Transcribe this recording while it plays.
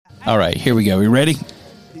All right, here we go. We ready?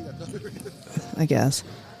 I guess.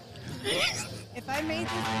 If I made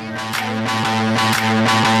this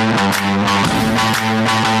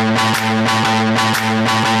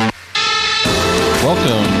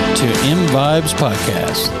Welcome to M Vibes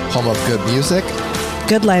Podcast. Home of good music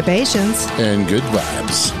Good libations. and good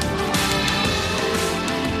vibes.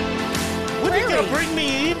 What did y'all bring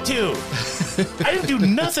me into? I didn't do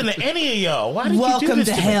nothing to any of y'all. Why did you do Welcome this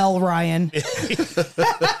to me? hell, Ryan.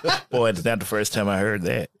 Boy, it's not the first time I heard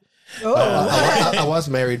that. I was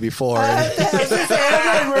married before.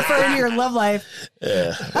 I'm referring to your love life.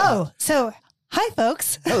 Oh, so hi,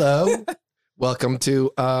 folks. Hello. Welcome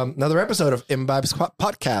to another episode of Imbibes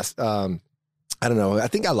Podcast. I don't know. I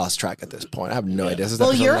think I lost track at this point. I have no idea. This is Well,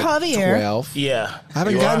 episode you're like Javier. 12. Yeah. I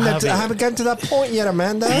haven't gotten to that point yet,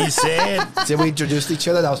 Amanda. He said, Did we introduce each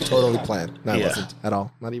other? That was totally planned. No, it Yeah. wasn't at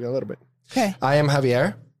all. Not even a little bit. Okay. I am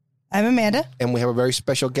Javier, I'm Amanda. and we have a very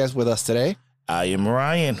special guest with us today. I am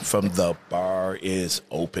Ryan from The Bar Is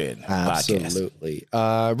Open podcast. Absolutely.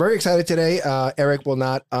 Very excited today. Eric will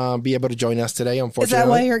not be able to join us today, unfortunately. Is that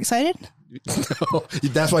why you're excited? No,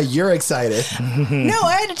 that's why you're excited. No,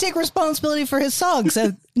 I had to take responsibility for his song.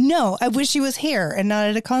 So, no, I wish he was here and not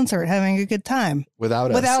at a concert having a good time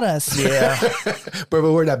Without us. without us. Yeah. But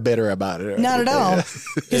we're not bitter about it. Not at all.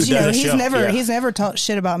 Because, you know, Doesn't show. he's never talked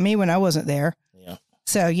shit about me when I wasn't there. Yeah.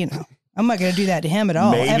 So, you know, I'm not going to do that to him at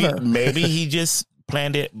all, ever. Maybe he just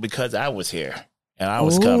planned it because I was here and I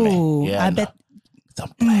was coming. Ooh, Yeah, I no. bet 'Cause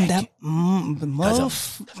I'm black. that.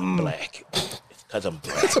 I'm black. It's because I'm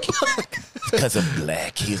black. It's because I'm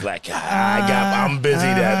black. He's like, I'm busy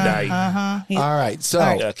that night. All right. So,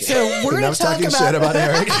 Okay. So we're going enough to talk talking about shit about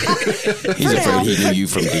Eric. He's afraid he knew you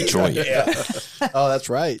from Detroit. Oh, that's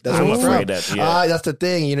right. That's I'm where we're afraid from. that, yeah. That's the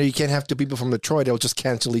thing. You know, you can't have two people from Detroit. They'll just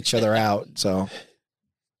cancel each other out. So,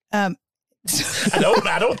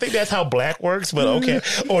 I don't think that's how black works, but okay.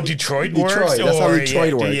 Or Detroit works. Detroit, that's how or,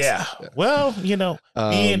 Detroit works. Yeah. Well, you know,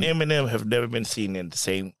 me and Eminem have never been seen in the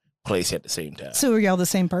same place at the same time. So are y'all the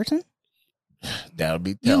same person? That would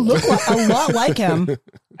be You telling. look a lot like him.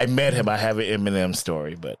 I met him. I have an Eminem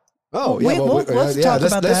story, but Wait, let's talk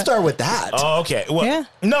about let's that. start with that. oh, okay. Well, Yeah.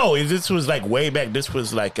 no, this was like way back. This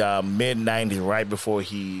was like mid '90s, right before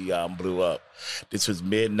he blew up. This was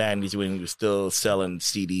mid '90s when he was still selling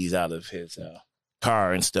CDs out of his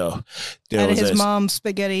car and stuff. There Out of was his a- mom's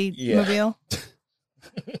spaghetti Yeah. mobile.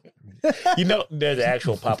 You know, there's an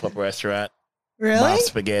actual pop-up restaurant. Really? Mom's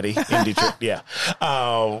Spaghetti in Detroit. Yeah.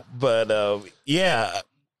 Yeah,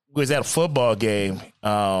 we was at a football game,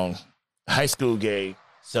 high school game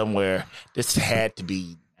somewhere. This had to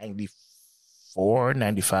be 94,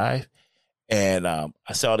 95. And I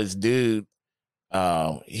saw this dude.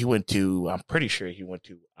 I'm pretty sure he went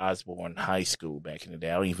to Osborne High School back in the day.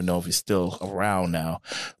 I don't even know if he's still around now.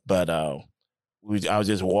 But I was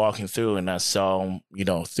just walking through and I saw him, you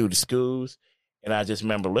know, through the schools. And I just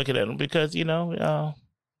remember looking at him because, you know,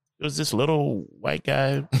 it was this little white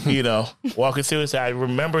guy, you know, walking through. So I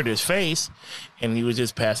remembered his face and he was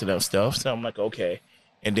just passing out stuff. So I'm like, okay.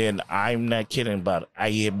 And then I'm not kidding I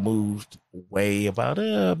had moved way about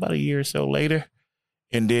a year or so later.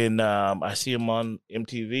 And then I see him on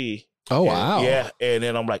MTV. Oh, And- wow. Yeah. And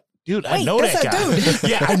then I'm like, dude, I Wait, know that's that guy. that dude.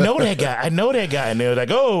 Yeah, I know that guy. I know that guy. And they were like,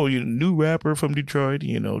 oh, you new rapper from Detroit,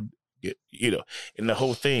 you know, and the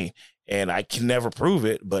whole thing. And I can never prove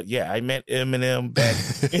it, but yeah, I met Eminem back,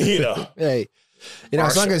 you know. Hey, you know,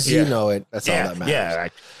 as long as you Yeah. know it, that's all Yeah, that matters. yeah.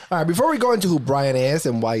 All right, before we go into who Brian is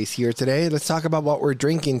and why he's here today, let's talk about what we're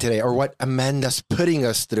drinking today, or what Amanda's putting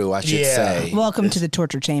us through, I should Yeah. say. Welcome to the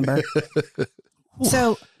torture chamber.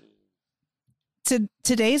 So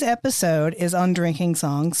today's episode is on drinking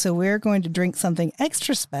songs. So we're going to drink something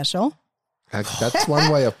extra special. That's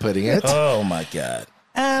one way of putting it. Oh my God.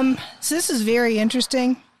 So this is very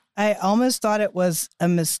interesting. I almost thought it was a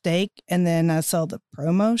mistake, and then I saw the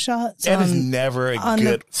promo shots That is on, never a on the-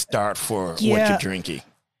 good start for what Yeah. you're drinking.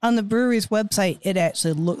 on the brewery's website. It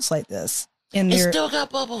actually looks like this. In It their still got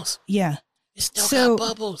bubbles. yeah. It still So- got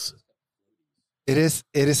bubbles. It is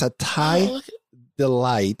a Thai Oh, look at-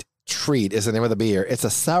 Delight Treat is the name of the beer. It's a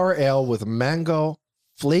sour ale with mango,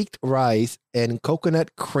 flaked rice, and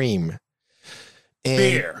coconut cream. And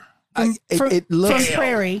beer. it looks from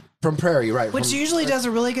Prairie, from Prairie, right? which from, usually does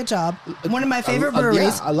a really good job. One of my favorite Yeah,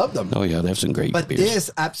 breweries. I love them. Oh, yeah, they have some great But beers. this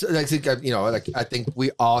absolutely, you know, like I think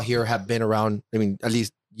we all here have been around. I mean, at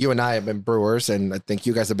least you and I have been brewers, and I think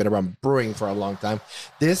you guys have been around brewing for a long time.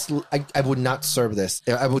 This, I would not serve this.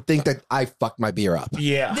 I would think that I fucked my beer up.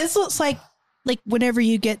 Yeah. This looks like whenever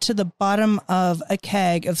you get to the bottom of a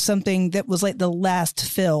keg of something that was like the last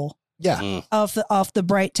fill Yeah. off the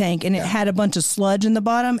bright tank, and it had a bunch of sludge in the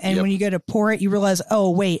bottom. And Yep. when you go to pour it, you realize, oh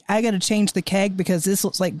wait, I got to change the keg because this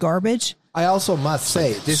looks like garbage. I also must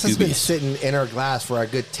say, this has been Scooby. sitting in our glass for a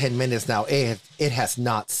good 10 minutes now. It has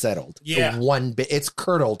not settled. Yeah. One bit. It's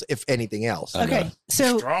curdled, if anything else. I know. Okay,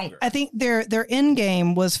 so Stronger. I think their end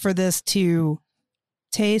game was for this to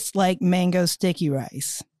taste like mango sticky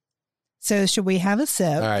rice. So should we have a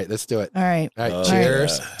sip? All right, let's do it. All right. All right, Oh,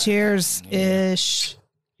 cheers. yeah. Cheers ish.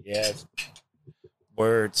 Yes.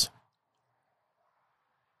 Words.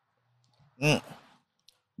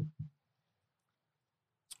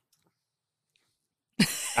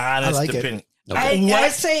 Honest like it. opinion. I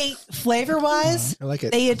say flavor wise, I like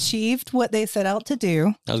it. they achieved what they set out to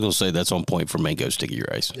do. I was going to say that's on point for mango sticky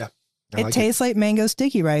rice. Yeah. I It like tastes like mango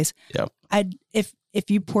sticky rice. Yep. If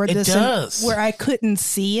you poured It this does. in where I couldn't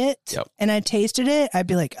see it Yep. and I tasted it, I'd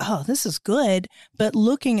be like, oh, this is good. But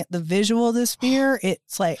looking at the visual of this beer,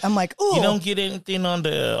 it's like I'm like, oh, You don't get anything on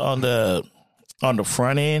the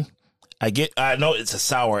front end. I know it's a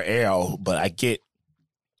sour ale, but I get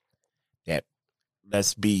that.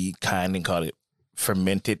 Let's be kind and call it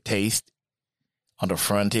fermented taste on the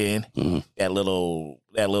front end. Mhm. That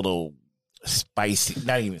little spicy,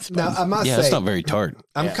 not even spicy. Now, I must Yeah, say, it's not very tart.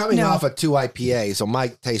 I'm Yeah. coming No. off of 2 IPA, so my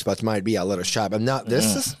taste buds might be a little sharp. I'm not.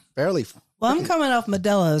 This is fairly. well, I'm coming off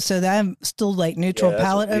Modelo, so that I'm still like neutral Yeah, that's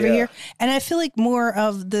palate what- over yeah. here. And I feel like more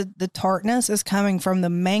of the tartness is coming from the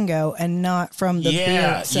mango and not from the beer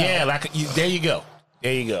yeah, itself. yeah. There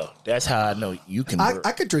you go. That's how I know you can. I, work.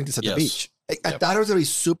 I could drink this at Yes. the beach. I thought it was going to be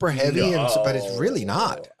super heavy, but it's really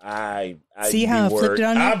not. I See how I flipped it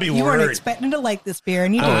on you? I'll be You weren't worried. expecting to like this beer,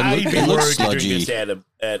 and you Oh, did. it I'd look- be it looks worried to drink sludgy. this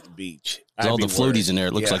at the beach. With I'd all be the floaties worried. in there,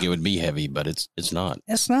 it looks Yeah. like it would be heavy, but it's not.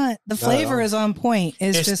 It's not. The Not at flavor all. is on point.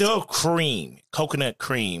 It's It's just still cream, coconut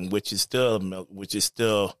cream, which is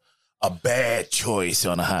still a bad choice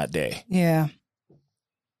on a hot day. yeah.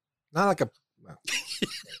 Not like a.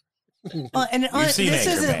 Well, and You've seen this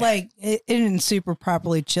isn't Anchorman. like it isn't super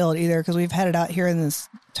properly chilled either because we've had it out here in this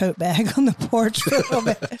tote bag on the porch for a little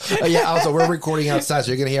bit. Yeah. Also, we're recording outside, so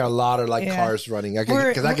you're going to hear a lot of Yeah. cars running. I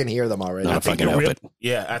We're- can hear them already. Not if I can the help real, it.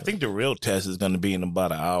 Yeah, I think the real test is going to be in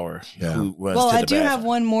about an hour. Yeah. Who runs Well, to I the do have bathroom.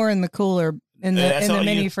 one more in the cooler in Yeah, the that's in the all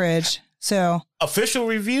mini you- fridge. So Official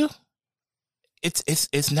review.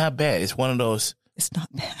 It's not bad. It's one of those. it's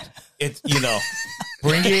not bad. It's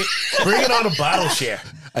bring it on a bottle share.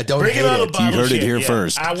 I don't Bring hate it on a it. bottle heard it share. here Yeah.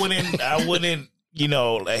 first. I wouldn't. Like,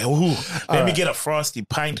 ooh, let me right. get a frosty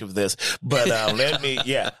pint of this. But let me,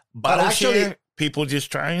 bottle actually- share. People just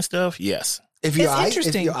trying stuff. Yes. If It's if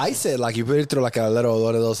interesting. you ice it, like you put it through like a little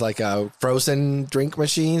one of those like frozen drink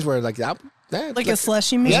machines where like that, Like a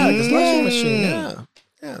slushy machine. yeah, like a slushy Mm. machine. Yeah,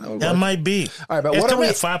 yeah, that would That work. might be. All right, but It's what are coming we?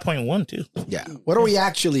 at 5.1 too. Yeah, what are we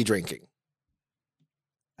actually drinking?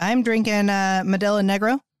 I'm drinking Modelo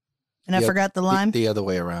Negro, and I Yeah, forgot the lime. The other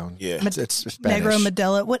way around. Yeah. It's Spanish. Negro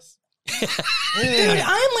Modelo. What? Dude,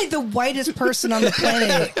 I'm like the whitest person on the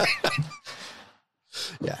planet.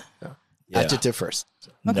 Yeah. No. Yeah. Adjective first.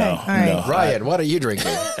 Okay, No, all right. no. Ryan, what are you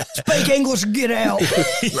drinking? Speak English, get out.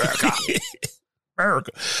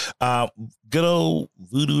 America. Good old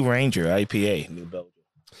Voodoo Ranger IPA, New Belgium.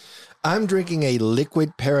 I'm drinking a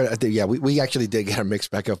liquid paradise. Yeah, we actually did get a mixed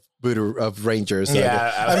bag of Voodoo of Rangers.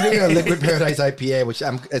 Yeah, I'm drinking a liquid paradise IPA, which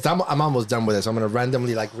I'm almost done with it. So I'm going to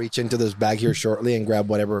randomly like reach into this bag here shortly and grab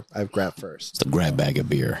whatever I've grabbed first. It's the grab bag of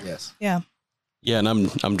beer. Yes. Yeah. Yeah, and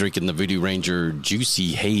I'm drinking the Voodoo Ranger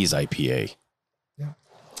Juicy Haze IPA.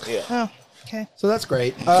 Yeah. Oh, okay. So that's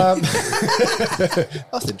great.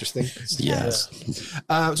 That's interesting. Yes.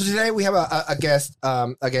 So today we have a guest.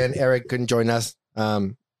 Again, Eric couldn't join us.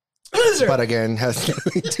 But again, has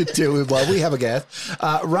nothing to do with what we have a guest.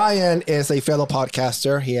 Ryan is a fellow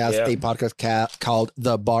podcaster. He has a podcast called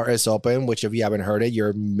The Bar Is Open, which if you haven't heard it,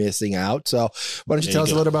 you're missing out. So why don't you There tell you us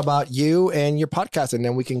a go. little bit about you and your podcast, and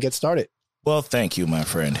then we can get started. Well, thank you, my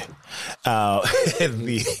friend. Try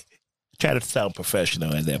to sound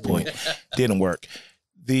professional at that point. Didn't work.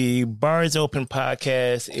 The Bar Is Open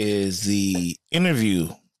podcast is the interview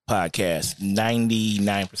podcast.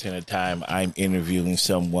 99% of the time, I'm interviewing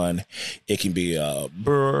someone. It can be a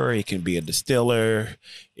brewer. It can be a distiller.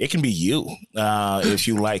 It can be you if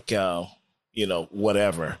you like,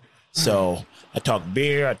 whatever. So I talk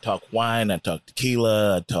beer. I talk wine. I talk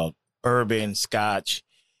tequila. I talk bourbon, scotch.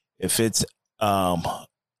 If it's,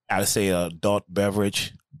 I say adult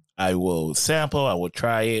beverage, I will sample. I will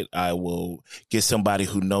try it. I will get somebody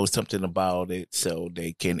who knows something about it so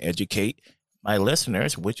they can educate. my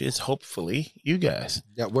listeners, which is hopefully you guys.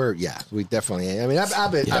 Yeah, we definitely. I mean,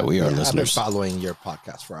 I've been listeners. following your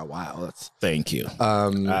podcast for a while. Thank you.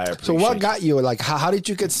 So what got you? Like, how did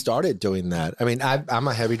you get started doing that? I mean, I'm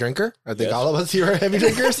a heavy drinker. I think all of us here are heavy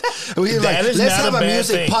drinkers. Let's have a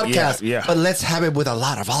music podcast, but let's have it with a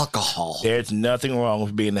lot of alcohol. There's nothing wrong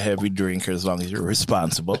with being a heavy drinker as long as you're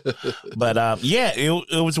responsible. But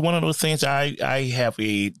it was one of those things. I have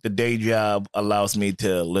the day job allows me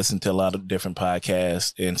to listen to a lot of different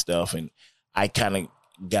podcasts and stuff, and I kind of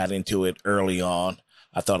got into it early on.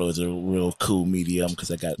 I thought it was a real cool medium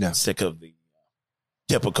because I got sick of the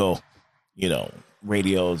typical,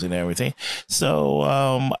 radios and everything. So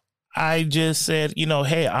I just said,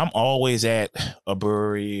 hey, I'm always at a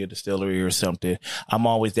brewery, a distillery or something. I'm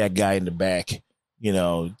always that guy in the back,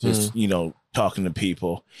 talking to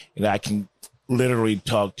people, and I can literally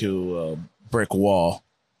talk to a brick wall.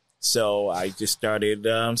 So I just started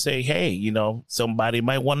saying, hey, somebody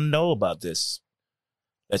might want to know about this.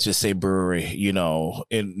 Let's just say brewery, in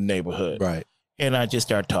the neighborhood. Right. And I just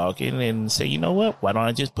start talking and say, you know what? Why don't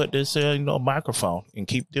I just put this, microphone and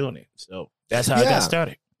keep doing it? So that's how I got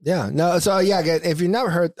started. Yeah. No. So if you've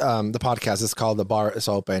never heard the podcast, it's called The Bar Is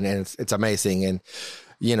Open, and it's amazing. And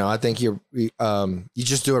I think you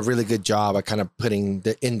just do a really good job at kind of putting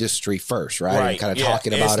the industry first, right? And kind of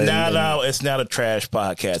talking about it. It's not a trash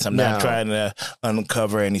podcast. I'm not trying to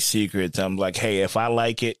uncover any secrets. I'm like, hey, if I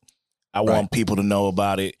like it, I want people to know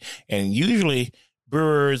about it. And usually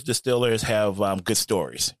brewers, distillers have good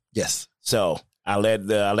stories. Yes. So I let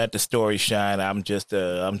the story shine. I'm just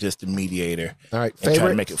a mediator. All right. Try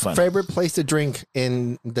to make it fun. Favorite place to drink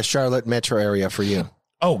in the Charlotte metro area for you?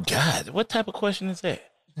 Oh God, what type of question is that?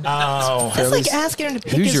 It's like asking him to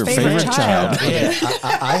pick who's his your favorite child. Yeah.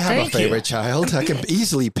 I have a favorite child. I can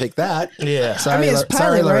easily pick that. Yeah. Sorry, it's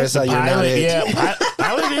Pilot, Larissa, right? you're not it. Yeah,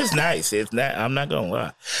 Pilot is nice. It's not. I'm not gonna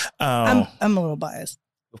lie. I'm a little biased.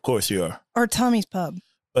 Of course you are. Or Tommy's Pub.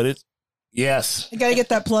 But it's yes. I got to get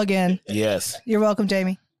that plug in. Yes. You're welcome,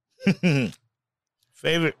 Jamie.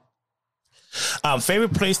 Favorite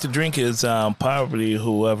place to drink is probably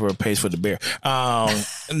whoever pays for the beer. I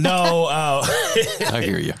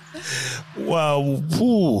hear you. Well,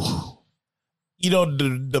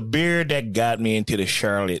 the beer that got me into the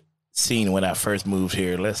Charlotte scene when I first moved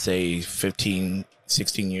here, let's say 15,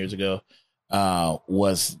 16 years ago,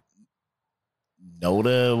 was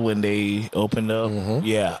Noda when they opened up. Mm-hmm.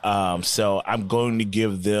 Yeah. So I'm going to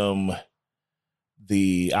give them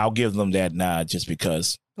I'll give them that nod just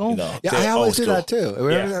because. I always do that too.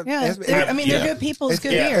 They're good people. It's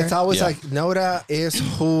good beer. It's always like Noda is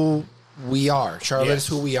who we are. Charlotte is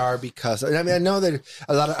who we are because I know that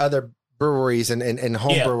a lot of other breweries and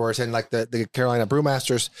home brewers and like the Carolina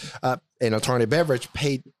Brewmasters and alternative beverage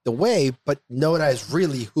paved the way, but Noda is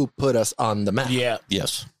really who put us on the map. Yeah.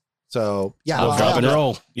 Yes. So I'll drop and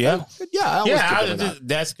roll. Yeah.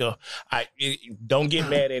 That's go. Don't get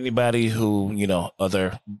mad at anybody who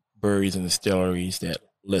other breweries and distilleries that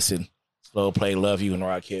listen. Slow Play, Love You, and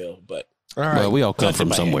Rock Hill. But all right, well, we all come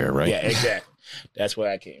from somewhere, right? Yeah, exactly. That's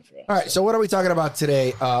where I came from. All right. So what are we talking about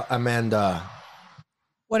today, Amanda?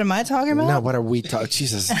 What am I talking about? No, what are we talking?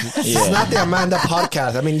 Jesus, it's not the Amanda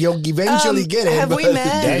podcast. I mean, you'll eventually get it. Have we met?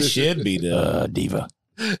 That should be the diva.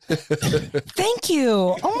 Thank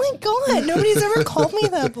you. Oh my God, nobody's ever called me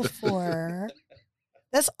that before.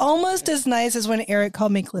 That's almost as nice as when Eric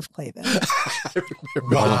called me Cliff Clavin.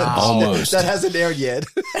 Wow. Almost. That hasn't aired yet.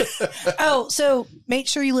 Oh, so make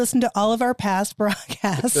sure you listen to all of our past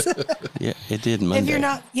broadcasts. Yeah, it did Monday. If you're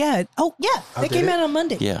not, they came out on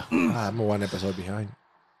Monday. Yeah. I'm one episode behind.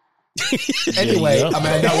 Anyway,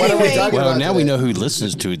 Amanda, what are we talking about? Well, now today? we know who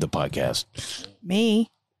listens to the podcast. Me.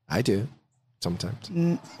 I do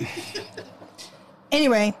sometimes.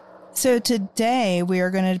 Anyway, so today we are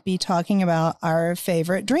going to be talking about our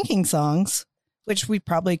favorite drinking songs, which we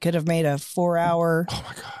probably could have made a 4-hour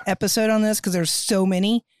episode on this because there's so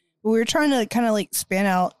many. But we were trying to kind of like span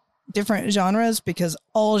out different genres because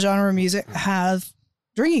all genre music have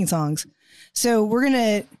drinking songs. So we're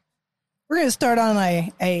gonna start on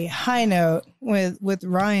a high note with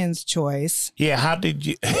Ryan's choice. Yeah, how did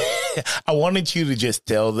you? I wanted you to just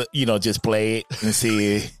tell just play it and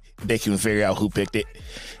see if they can figure out who picked it.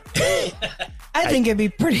 I think it'd be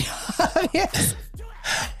pretty obvious.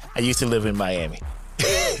 I used to live in Miami.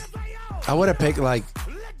 I would have picked like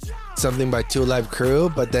something by Two Live Crew,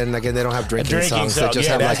 but then again, they don't have drinking songs. They just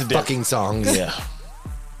have like fucking songs. Yeah.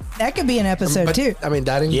 That could be an episode too. I mean,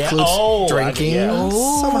 that includes drinking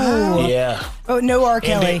somehow. Yeah. Oh, no R.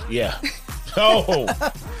 Kelly. Yeah. Oh.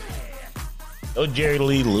 No Jerry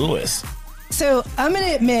Lee Lewis. So I'm going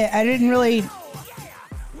to admit, I didn't really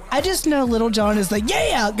I just know Little John is the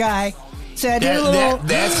yeah guy. So I did a little.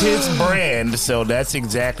 That's his brand, so that's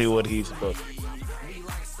exactly what he's supposed to do.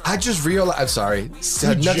 I just realized. I'm sorry. It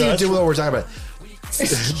had nothing to do with what we're talking about.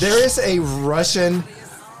 There is a Russian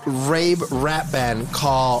rap band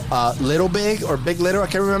called Little Big or Big Little, I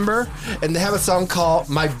can't remember, and they have a song called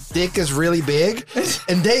 "My Dick Is Really Big,"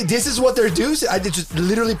 and this is what they're doing. I just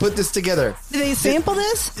literally put this together. Do they sample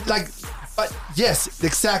this? Yes,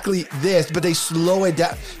 exactly this, but they slow it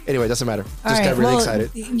down. Anyway, doesn't matter. Just got really excited.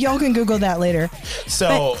 Y'all can Google that later.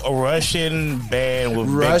 So a Russian band with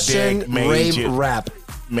Russian big dick rap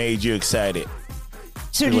made you excited.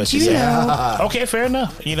 So did you know? Okay, fair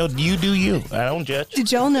enough. You do you. I don't judge.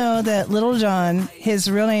 Did y'all know that Little John, his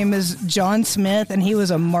real name is John Smith, and he was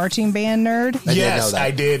a marching band nerd? I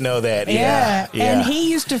did know that. Yeah. And he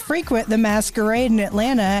used to frequent the Masquerade in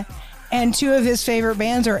Atlanta, and two of his favorite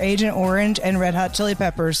bands are Agent Orange and Red Hot Chili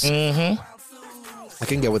Peppers. Mm-hmm. I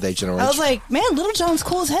can get with Agent Orange. I was like, man, Little John's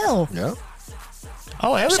cool as hell. Yeah.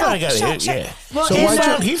 Oh, everybody got it. Yeah. Well,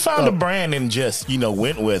 So he found a brand and just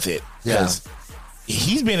went with it. Yeah.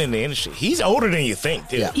 He's been in the industry. He's older than you think,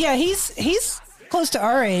 too. Yeah, he's close to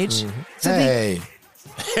our age. Mm-hmm. So Hey.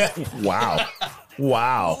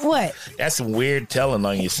 Wow. what? That's some weird telling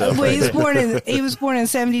on yourself. Well, right he was born in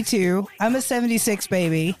 72. I'm a 76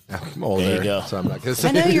 baby. I'm older, There you go. so I'm not gonna say.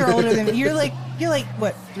 I know you're older than me. You're like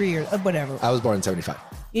what, 3 years, whatever. I was born in 75.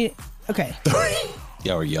 Okay.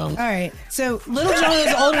 Y'all are young. All right. So Little John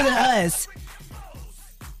is older than us.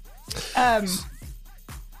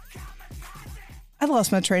 I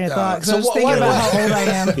lost my train of thought because so I was wh- thinking why- about how old I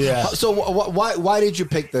am. Yeah. So why did you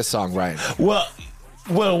pick this song, Ryan?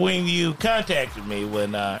 Well, when you contacted me,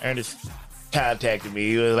 when Ernest contacted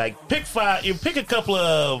me, he was like, pick a couple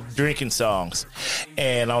of drinking songs.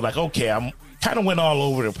 And I was like, okay, I'm kind of went all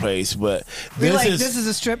over the place, but this is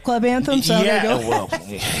a strip club anthem. So yeah, I'm gonna go. well,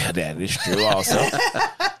 yeah, that is true also.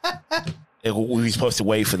 We were supposed to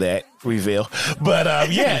wait for that reveal.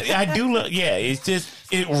 But yeah, I do look, yeah, it's just,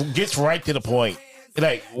 it gets right to the point.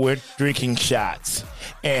 Like, we're drinking shots.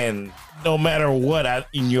 And no matter what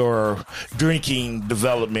in your drinking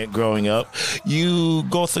development growing up, you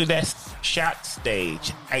go through that shot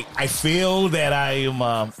stage. I feel that I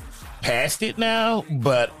am past it now,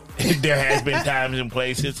 but there has been times and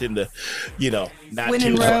places in the, not When too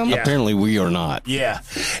in Rome. Yeah. Apparently, we are not. Yeah.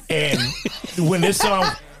 And when this song,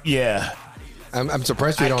 yeah. I'm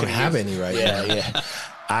surprised we don't have any right now. Yeah.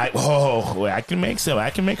 I can make some. I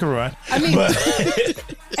can make a run. I mean, but,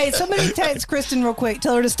 hey, somebody text Kristen real quick.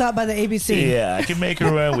 Tell her to stop by the ABC. yeah, I can make a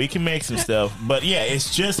run. We can make some stuff. But yeah,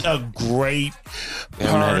 it's just a great I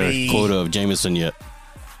haven't had party. a quota of Jameson yet.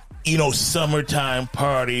 Summertime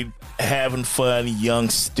party, having fun, young,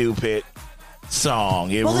 stupid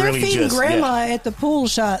song. It Well, they're really feeding just grandma at the pool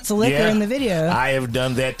shots of liquor in the video. I have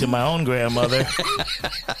done that to my own grandmother,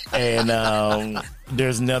 and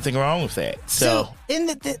there's nothing wrong with that. So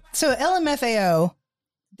So LMFAO,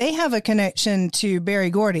 they have a connection to Barry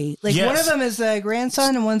Gordy. Like Yes. one of them is a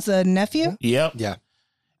grandson and one's a nephew. yep, Yeah.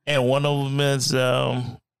 and one of them is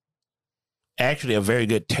actually a very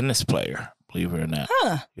good tennis player. Believe it or not,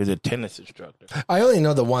 Huh. he's a tennis instructor. I only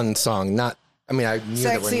know the one song. I knew there were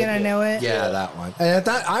Sexy and I Know It. Yeah, that one. And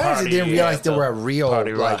I honestly Party didn't realize they anthem. were a real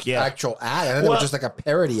Party rock, yeah. actual act. I thought it was just like a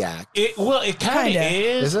parody act. It kind of Kinda.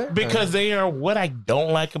 is it? because they are what I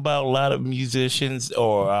don't like about a lot of musicians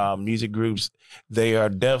or music groups. They are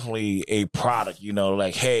definitely a product,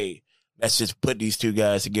 like, hey, let's just put these two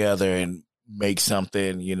guys together and make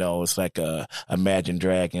something, it's like a Imagine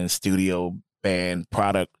Dragons studio band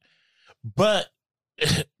product. But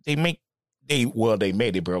they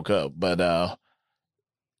broke up, but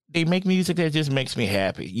they make music that just makes me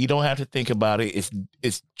happy. You don't have to think about it.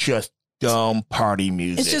 It's just dumb party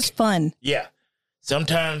music. It's just fun. Yeah.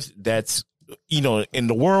 Sometimes that's, in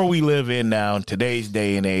the world we live in now, in today's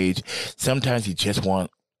day and age, sometimes you just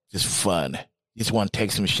want just fun. You just want to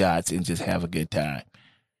take some shots and just have a good time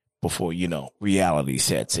before, reality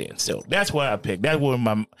sets in. So that's what I picked. That's where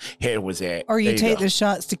my head was at. Or you There take go. the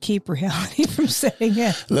shots to keep reality from setting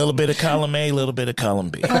in. A little bit of column A, a little bit of column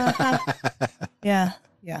B. Yeah.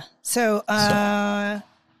 Yeah. So,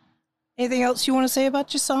 anything else you want to say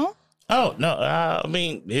about your song? Oh, no. I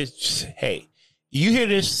mean, it's just, hey, you hear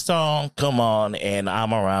this song, come on, and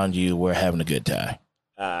I'm around you. We're having a good time.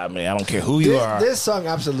 I mean, I don't care who you are. This song,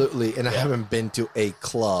 absolutely. And I haven't been to a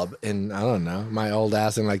club in, I don't know, my old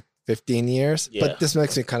ass in like 15 years. Yeah. But this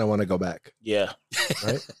makes me kind of want to go back. Yeah.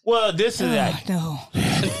 Right? Well, this is No.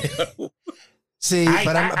 See, I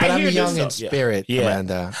I'm hear young this in song. spirit, Yeah.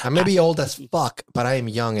 Amanda. I may be old as fuck, but I am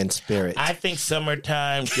young in spirit. I think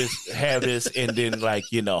summertime just have this and then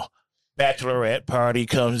bachelorette party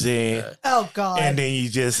comes in, Oh God. and then you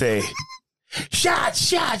just say, shots,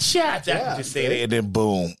 shots, shots. I Yeah, can just say that, and then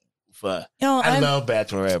boom. I I'm, love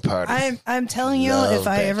bachelorette parties. I'm telling you, Love if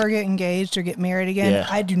I ever get engaged or get married again, Yeah.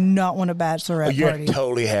 I do not want a bachelorette You're party.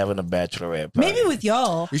 totally having a bachelorette party. Maybe with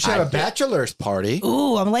y'all. You should have a bachelor's party.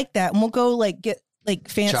 Ooh, I'm like that. And we'll go like get like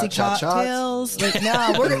fancy Shot, shot, cocktails. Like,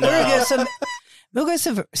 no, we're gonna get some. We'll go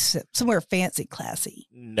somewhere fancy, classy.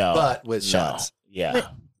 No. But with no. shots. Yeah.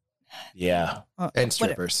 But- Yeah. And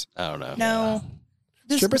strippers. I don't know. No.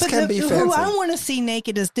 Strippers but can be Who fancy. I want to see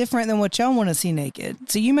naked is different than what y'all want to see naked.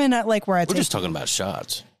 So you may not like where I We're take just talking about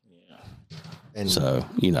shots. And So,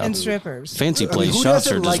 you know, and strippers. fancy I mean, place who shots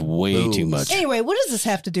doesn't are just like way boobs? too much. Anyway, what does this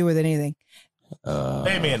have to do with anything?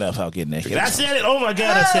 Pay me enough, I'll get naked. I said it. Oh my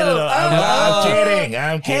God, I said it. I'm kidding.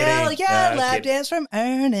 I'm kidding. Hell yeah, I'm lap kidding. dance from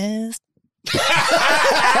Ernest.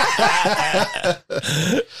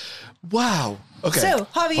 wow. Okay. So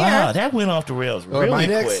Javier, Wow, that went off the rails Oh, am I really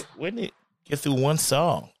next? quick. Wouldn't it get through one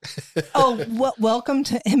song? welcome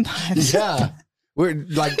to Empire. yeah. We're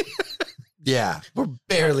like, yeah, we're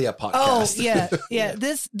barely a Oh podcast. yeah.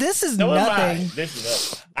 This is No, am I? nothing.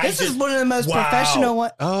 This Is one of the most Wow. professional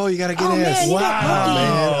one. Oh, you got to get Oh, in. man, you got Wow, lucky.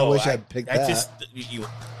 Man, I wish I'd picked I that. just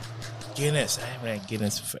Guinness. I haven't had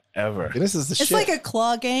Guinness forever. This is the It's shit. like a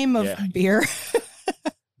claw game of Yeah. beer.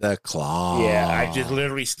 the claw. Yeah, I just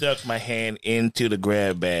literally stuck my hand into the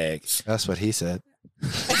grab bag. That's what he said.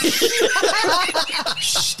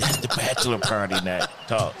 Shh, that's the bachelor party night.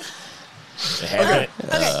 Talk. Okay.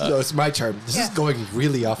 No, it's my turn. This is going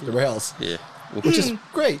really off the rails, Yeah. which is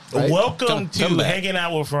great. Right? Welcome Come to back. Hanging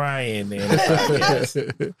Out with Ryan. And the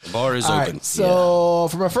podcast. The bar is All open. right, so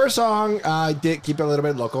for my first song, I did keep it a little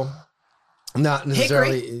bit local. Not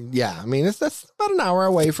necessarily. Yeah, I mean, that's about an hour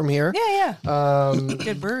away from here. Yeah. Um,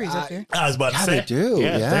 Good breweries up here. I was about to Yeah, say. they do,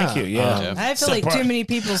 yeah. Thank you. Yeah. Yeah. I feel like too many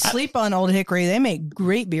people sleep on Old Hickory. They make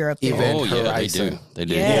great beer up there. Even Oh, yeah, they Horizon. do. They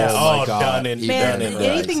do. Yeah. Yeah, Oh, my all God. done and Man, done and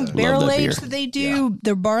Horizon. anything Love barrel that aged beer. that they do,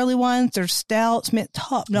 their barley wines, their stouts, man,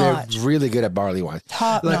 top They're notch. really good at barley wine.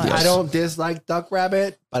 Top Like, notch. I don't dislike Duck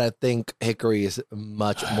Rabbit, but I think Hickory is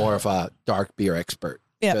much more of a dark beer expert.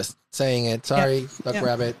 Yeah. Just saying it. Sorry, Duck Yeah.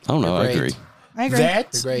 Rabbit. Oh, no, You're I great. agree. I agree.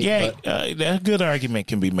 That's Great, yeah. A good argument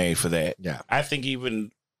can be made for that. Yeah. I think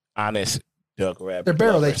even honest Duck Rabbit. Their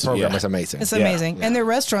barrel lovers, aged program yeah. is amazing. It's Yeah. amazing. Yeah. And their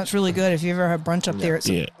restaurant's really good. If you ever have brunch up there, it's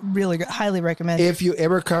Yeah. really good. Highly recommend. If you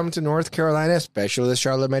ever come to North Carolina, especially the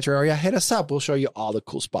Charlotte metro area, hit us up. We'll show you all the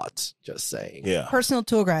cool spots. Just saying. Yeah. Personal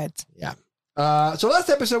tour guides. So last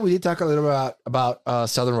episode we did talk a little bit about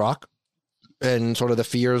Southern Rock and sort of the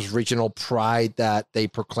fierce regional pride that they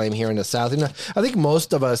proclaim here in the South. And I think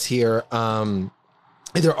most of us here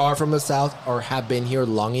either are from the South or have been here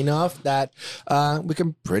long enough that we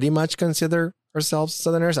can pretty much consider ourselves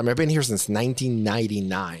Southerners. I mean, I've been here since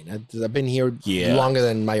 1999. I've been here Yeah. longer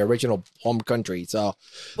than my original home country. So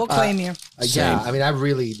We'll claim you. yeah, I mean, I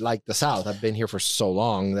really like the South. I've been here for so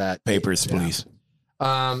long that Papers, yeah. please.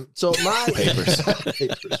 So my Papers.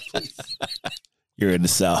 papers, please. You're in the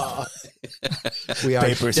South. We are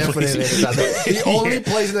Papers, definitely please. in the only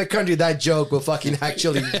place in the country that joke will fucking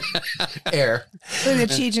actually air. Look at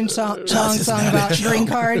the Cheech and Chong song about green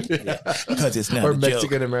card. Because it's not Or a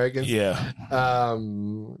Mexican joke. Americans. Yeah.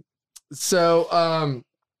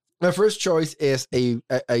 My first choice is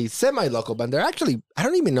a semi-local band. They're actually, I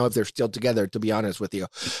don't even know if they're still together, to be honest with you,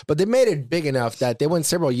 but they made it big enough that they went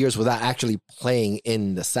several years without actually playing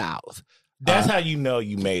in the South. That's how you know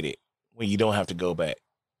you made it, when you don't have to go back.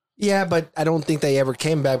 Yeah, but I don't think they ever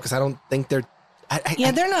came back because I don't think they're.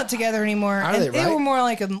 Yeah, they're not together anymore. Are And they, they right? were more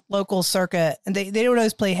like a local circuit. And they would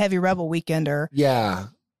always play Heavy Rebel Weekender. Yeah.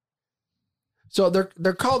 So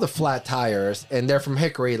they're called the Flat Tires, and they're from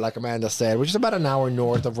Hickory, like Amanda said, which is about an hour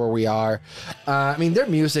north of where we are. I mean, their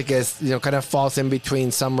music is, kind of falls in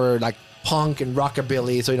between somewhere like punk and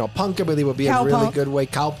rockabilly. So, punkabilly would be a really Cowpunk. good way.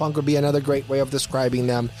 Cowpunk would be another great way of describing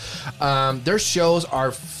them. Their shows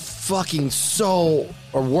are fucking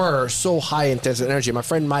were so high intense energy. My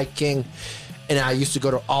friend Mike King and I used to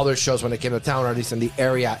go to all their shows when they came to town, or at least in the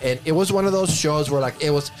area. And it was one of those shows where like it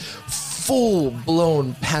was full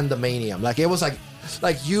blown pandemonium. Like it was like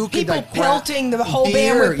you could People like grab pelting the whole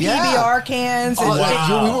beer, band with yeah. PBR cans and Oh, like,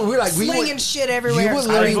 Wow. we were like slinging shit everywhere. you would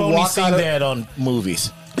literally I've only walk seen out of, that on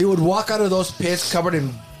movies. you would walk out of those pits covered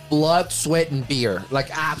in blood, sweat, and beer.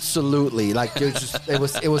 Like absolutely. Like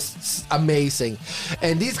it was amazing.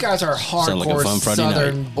 And these guys are Sound like a hardcore fun Friday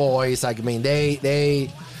Southern boys. Like I mean, they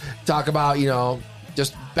talk about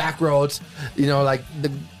just back roads. Like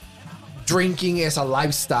the drinking is a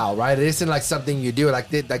lifestyle, right? It isn't like something you do. Like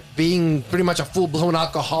being pretty much a full blown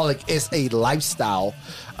alcoholic is a lifestyle.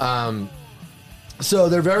 So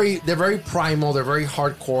they're very primal. They're very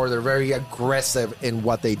hardcore. They're very aggressive in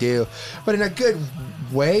what they do, but in a good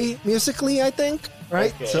way musically, I think.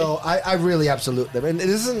 Right. Okay. So I really absolute them, and it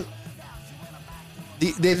isn't.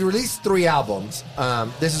 They've released 3 albums.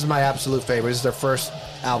 This is my absolute favorite. This is their first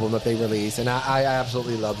album that they released, and I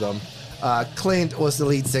absolutely love them. Clint was the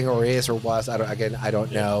lead singer, or is, or was. I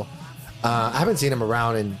don't know. I haven't seen him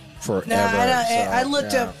around in forever. No, I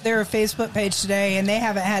looked up their Facebook page today, and they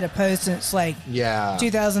haven't had a post since like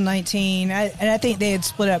 2019. And I think they had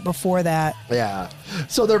split up before that. Yeah.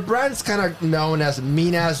 So their brand's kind of known as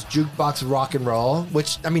mean ass jukebox rock and roll,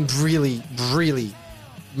 which I mean really, really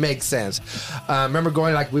makes sense. Remember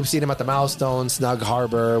going, like, we've seen him at the Milestone, Snug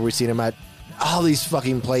Harbor. We've seen him at all these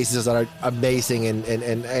fucking places that are amazing,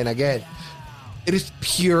 and again, it is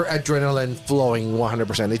pure adrenaline flowing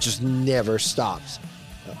 100%. It just never stops.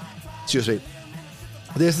 Excuse me.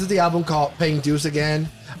 This is the album called Paying Dues Again,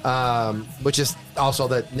 which is also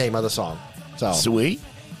the name of the song. So Sweet.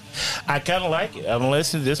 I kind of like it. I'm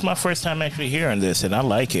listening. This is my first time actually hearing this, and I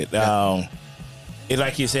like it. It,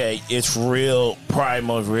 like you said, it's real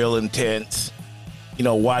primal, real intense. You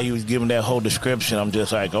know, while you was giving that whole description, I'm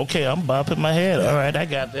just like, okay, I'm bopping my head. All right, I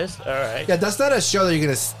got this. All right. Yeah, that's not a show that you're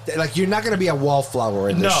gonna like. You're not gonna be a wallflower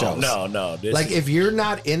in this show. No. Like, if you're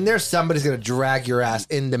not in there, somebody's gonna drag your ass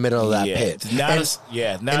in the middle of that pit.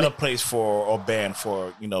 Not a place for or band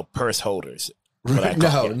for purse holders.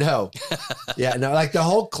 No. Yeah, no. Like, the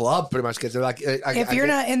whole club pretty much gets there. Like, If you're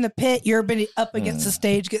not in the pit, you're up against the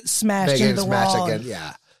stage, getting smashed into the wall. Again.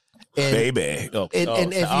 Yeah, baby.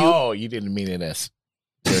 You didn't mean it as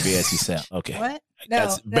dirty as you sound. Okay. What?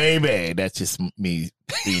 No, baby. That's just me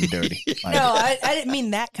being dirty. No, I didn't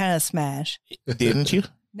mean that kind of smash. Didn't you?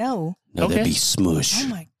 No. No, that'd be smush. Oh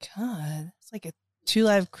my God. It's like a 2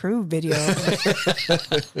 Live Crew video.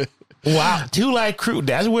 Wow. 2 Live Crew.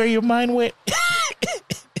 That's where your mind went?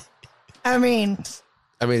 I mean,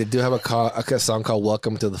 they do have a song called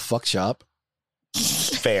Welcome to the Fuck Shop.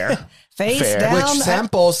 Fair. Face down. Which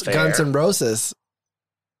samples Fair. Guns N' Roses.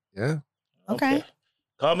 Yeah. Okay.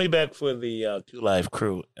 Call me back for the 2 Live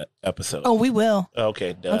Crew episode. Oh, we will.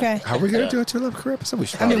 Okay, done. Okay. How are we going to do a 2 Live Crew episode? We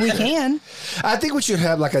can. I think we should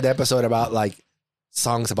have like an episode about like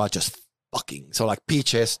songs about just fucking. So like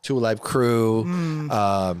Peaches, 2 Live Crew,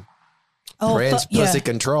 Prince, Pussy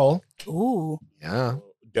Control. Ooh. Yeah.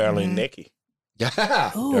 Darling Nikki.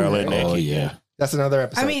 Yeah. Ooh. Darling Nikki. Oh, yeah. That's another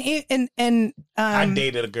episode. I mean, and I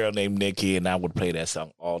dated a girl named Nikki, and I would play that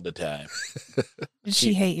song all the time. did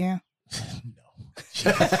she hate you? No. She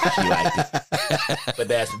liked it. But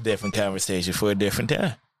that's a different conversation for a different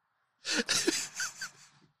time.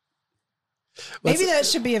 Maybe that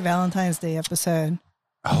should be a Valentine's Day episode.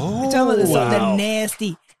 Oh. We're talking about wow. the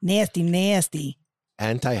nasty.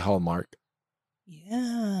 Anti-Hallmark.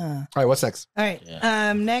 Yeah. All right, what's next? All right.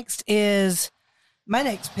 Yeah. Next is my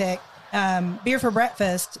next pick, Beer for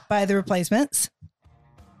Breakfast by The Replacements.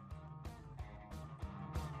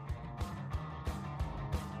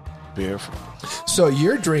 Beer. So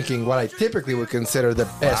you're drinking what I typically would consider the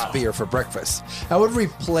best beer for breakfast. I would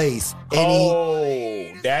replace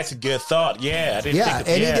any that's a good thought. Yeah, I didn't think of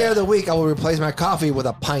any day of the week. I will replace my coffee with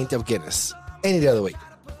a pint of Guinness. Any day of the week.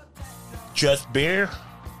 Just beer?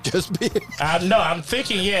 Just beer. No, I'm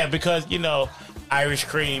thinking, because, Irish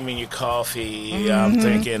cream in your coffee. I'm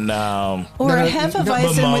thinking... Or a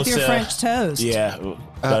Hefeweizen with your French toast. Yeah,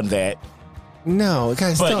 done that. No,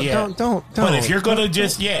 guys, But don't. But if you're gonna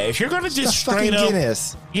just straight up...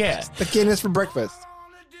 Guinness. Yeah. The Guinness for breakfast.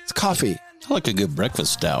 It's coffee. I like a good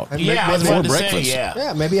breakfast stout. And Yeah, I was before about to breakfast. say, yeah.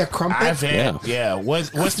 Yeah, maybe a crumpet. I've had, What's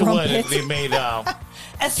the one that they made? A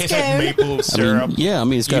It's like scone. maple syrup.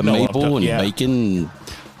 It's got You know what I'm maple talking- and yeah. bacon,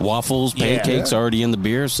 waffles, pancakes already in the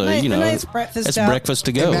beer. So, Nice- a nice breakfast it's stout. breakfast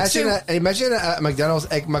to go. Imagine a McDonald's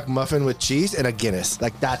Egg McMuffin with cheese and a Guinness.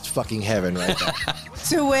 Like, that's fucking heaven right there.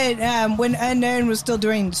 So when Unknown was still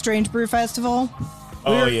doing Strange Brew Festival,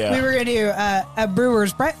 we were going to do a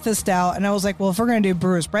brewer's breakfast stout, and I was like, well, if we're going to do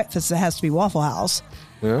brewer's breakfast, it has to be Waffle House.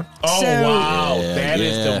 Yeah. Oh, So- wow. Yeah, That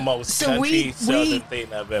is yeah. the most So country southern we-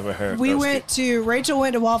 thing I've ever heard. Rachel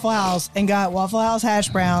went to Waffle House and got Waffle House hash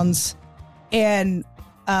browns and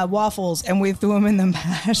waffles, and we threw them in the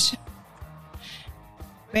mash.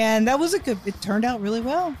 Man, it turned out really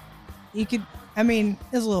well. It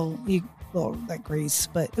was a little like grease,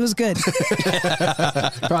 but it was good.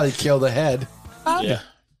 Probably kill the head. Yeah.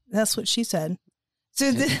 That's what she said. So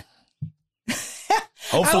I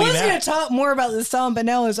Hopefully was going not. to talk more about this song, but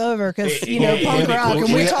now it's over because, Yeah, punk yeah, rock. we- And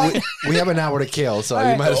We, we're talking. we have an hour to kill, so All you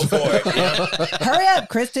right. might Go as well. for it. Yeah. Hurry up,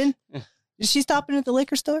 Kristen. Is she stopping at the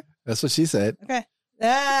liquor store? That's what she said. Okay.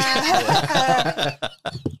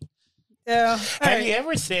 Yeah. Have you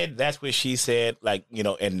ever said that's what she said, like,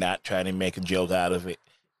 and not trying to make a joke out of it?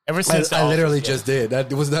 Ever since I literally just did.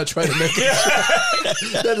 That was not trying to make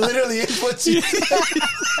it. That literally is what she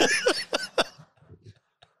said.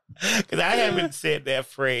 Because I haven't said that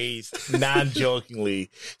phrase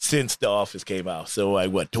non-jokingly since The Office came out. So,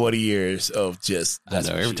 20 years of just... I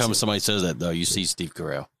know. Every time somebody says that, though, you see Steve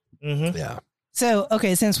Carell. Mm-hmm. Yeah. So,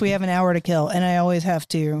 okay, since we have an hour to kill, and I always have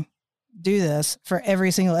to do this for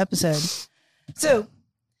every single episode. So,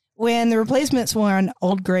 when the Replacements were on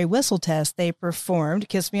Old Grey Whistle Test, they performed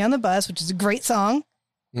Kiss Me on the Bus, which is a great song.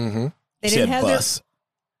 Mm-hmm. They Said didn't have bus. their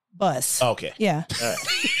bus. Okay. Yeah. All right.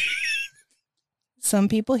 Some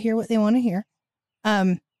people hear what they want to hear.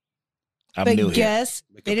 I'm But new here. guess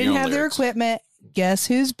Make they up didn't your own have their lyrics. equipment. Guess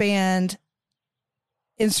whose band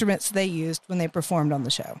instruments they used when they performed on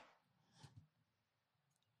the show?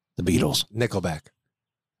 The Beatles. Nickelback.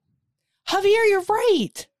 Javier, you're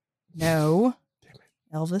right. No.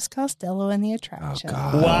 Elvis Costello and the Attraction. Oh,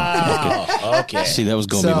 God. Wow. Okay. See, that was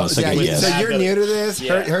going to be my second guess. So you're new to this.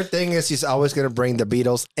 Yeah. Her thing is she's always going to bring the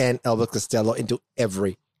Beatles and Elvis Costello into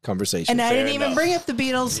every conversation. And I Fair didn't even enough. bring up the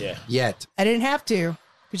Beatles. Yeah. Yet. I didn't have to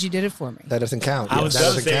because you did it for me. That doesn't count. I was that gonna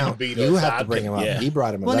doesn't say the count. Beatles. You have I to bring him up. yeah. He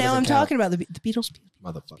brought him up. Well, That now I'm doesn't count. talking about the Beatles.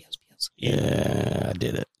 Motherfucker. Yeah, I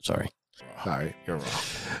did it. Sorry. Sorry. You're wrong.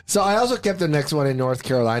 So I also kept the next one in North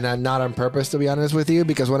Carolina, not on purpose, to be honest with you,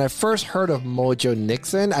 because when I first heard of Mojo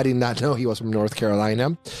Nixon, I did not know he was from North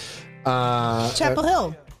Carolina. Chapel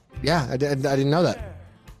Hill. Yeah, I didn't know that.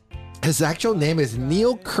 His actual name is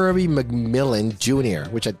Neil Kirby McMillan Jr.,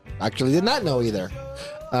 which I actually did not know either.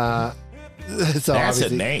 So That's a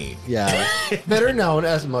obviously- name. Yeah. Better known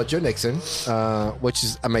as Mojo Nixon, which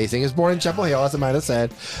is amazing. He was born in Chapel Hill, as I might have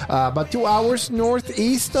said, about 2 hours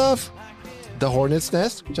northeast of the Hornet's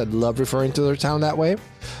Nest, which I love referring to their town that way.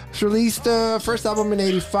 It's released first album in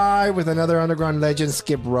 85 with another underground legend,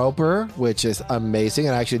 Skip Roper, which is amazing.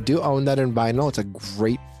 And I actually do own that in vinyl. It's a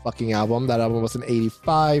great fucking album. That album was in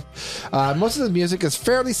 85. Most of the music is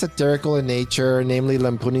fairly satirical in nature, namely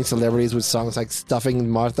lampooning celebrities with songs like Stuffing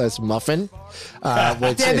Martha's Muffin.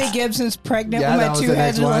 Which Debbie is- Gibson's pregnant Yeah, with that my was the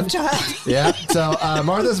next two-headed one. love child. Yeah. So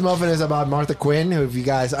Martha's Muffin is about Martha Quinn, who, if you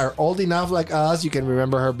guys are old enough like us, you can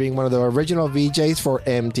remember her being one of the original VJs for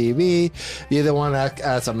MTV. The other one,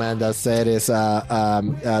 as Amanda said, is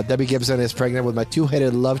Debbie Gibson is pregnant with my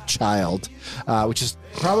two-headed love child, which is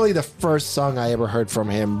probably the first song I ever heard from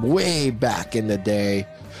him way back in the day.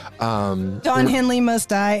 Don Henley Must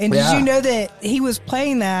Die. And Yeah. did you know that he was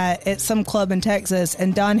playing that at some club in Texas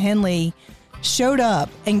and Don Henley showed up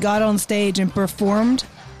and got on stage and performed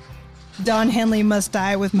Don Henley Must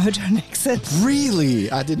Die with Mojo Nixon?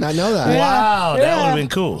 Really? I did not know that. Wow. That Yeah. would have been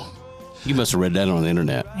cool. You must have read that on the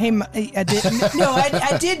internet. Hey, I didn't. No,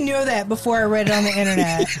 I did know that before I read it on the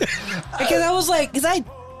internet because I was like,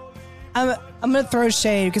 I'm gonna throw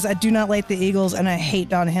shade because I do not like the Eagles and I hate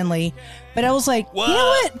Don Henley, but I was like, you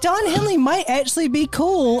know what? Don Henley might actually be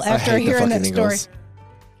cool after I hate the hearing that fucking story. Eagles.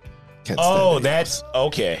 Can't stand Oh, the that's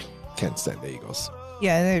okay. Eagles. Can't stand the Eagles.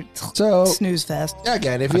 Yeah, they're So snooze fest.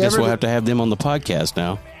 again, if I you guess ever we'll have to have them on the podcast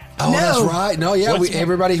now. Oh, No. that's right. No, yeah, What's-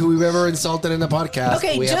 everybody who we've ever insulted in the podcast.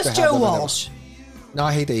 Okay, we have just to have Joe them in Walsh. No,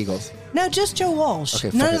 I hate the Eagles. No, just Joe Walsh.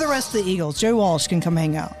 Okay, None fuck of it. the rest of the Eagles. Joe Walsh can come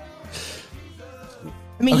hang out.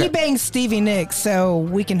 I mean, he Okay. bangs Stevie Nicks, so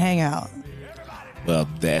we can hang out. Well,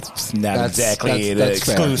 that's not That's- exactly that's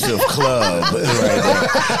an fair. exclusive club.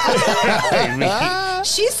 Right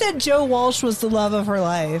She said Joe Walsh was the love of her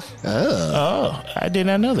life. oh, I did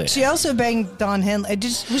not know that. She also banged Don Henley.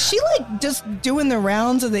 Was she like just doing the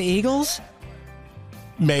rounds of the Eagles?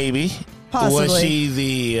 Maybe. Possibly. Was she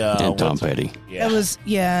the... And Tom what's- Petty. Yeah. It was,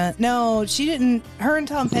 yeah. No, she didn't. Her and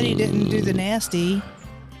Tom Petty didn't do the nasty.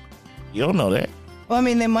 You don't know that. Well, I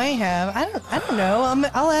mean, they might have. I don't know.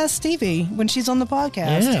 I'll ask Stevie when she's on the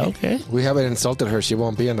podcast. Yeah, okay. We haven't insulted her. She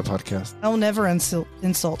won't be on the podcast. I'll never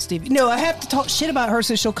insult Stevie. No, I have to talk shit about her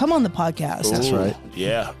so she'll come on the podcast. That's Ooh, right.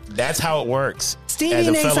 Yeah, that's how it works. As Stevie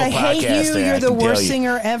a Nicks, fellow I hate podcaster, you. I You're the can tell worst you.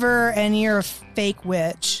 singer ever, and you're a fake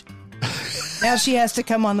witch. Now she has to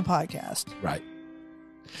come on the podcast. Right.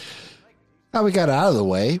 Now we got it out of the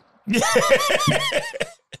way.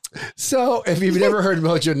 So, if you've never heard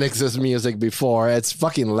Mojo Nixon's music before, it's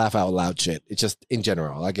fucking laugh out loud shit. It's just in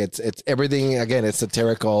general, like it's everything. Again, it's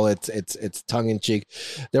satirical. It's tongue in cheek.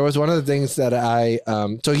 There was one of the things that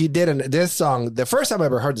so he did this song. The first time I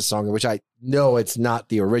ever heard the song, which I know it's not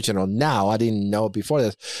the original. Now I didn't know it before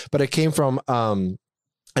this, but it came from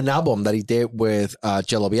an album that he did with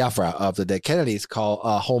Jello Biafra of the Dead Kennedys called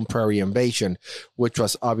Home Prairie Invasion, which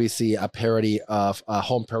was obviously a parody of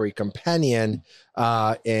Home Prairie Companion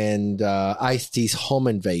and Ice-T's Home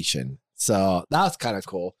Invasion. So that's kind of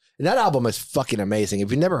cool. And that album is fucking amazing.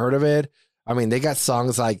 If you've never heard of it, I mean, they got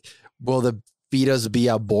songs like "Will the Fetus Be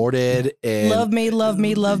Aborted?" and Love me, love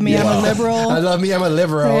me, love me. I'm a liberal. I love me, I'm a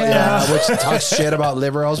liberal. Yeah. Yeah, which talks shit about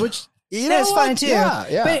liberals, which That's what? fine too. Yeah.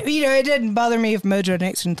 But it didn't bother me if Mojo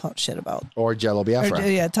Nixon talked shit about. Or Jello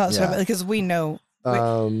Biafra. Talks about because we know.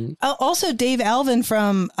 Um, Also, Dave Alvin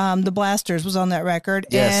from the Blasters was on that record,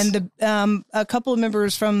 Yes. and a couple of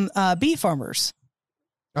members from Beat Farmers.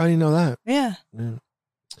 I didn't know that. Yeah.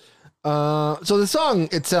 So the song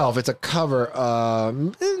itself, it's a cover. I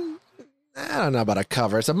don't know about a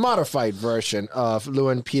cover. It's a modified version of Lou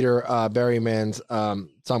and Peter Berryman's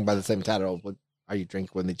song by the same title. What Are You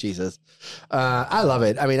Drinking With Me, Jesus? I love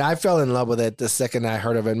it. I mean, I fell in love with it the second I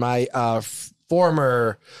heard of it. My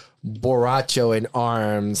former borracho in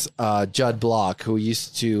arms, Judd Block, who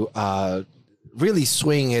used to really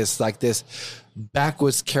swing his like this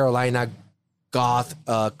backwoods Carolina goth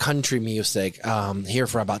country music here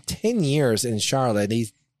for about 10 years in Charlotte.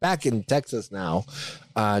 He's back in Texas now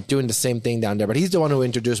doing the same thing down there, but he's the one who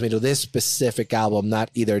introduced me to this specific album, not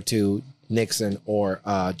either to Nixon or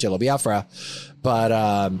Jello Biafra,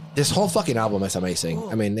 but this whole fucking album is amazing.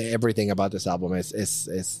 I mean, everything about this album is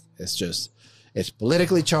just, it's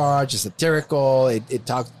politically charged, it's satirical, it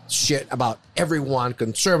talks shit about everyone,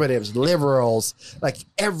 conservatives, liberals, like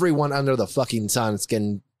everyone under the fucking sun is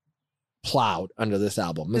getting plowed under this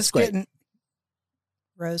album. It's Just great. getting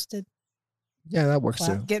roasted, Yeah, that works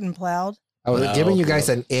too. getting plowed. I was No, giving you bro. guys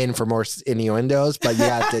an in for more innuendos, but you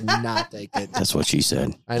guys did not take it. That's what she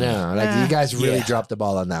said. I know. Like you guys really Yeah. dropped the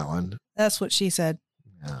ball on that one. That's what she said.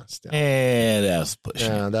 Yeah, still. Yeah, that was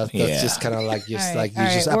pushing. Yeah, that's Yeah. just kind of like just All right, like you all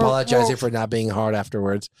just right. We're- apologizing we're- for not being hard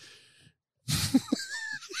afterwards.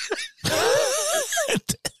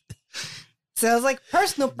 Sounds like a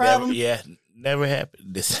personal Never, problem. never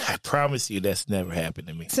happened. This, I promise you, that's never happened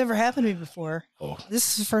to me. It's never happened to me before. Oh.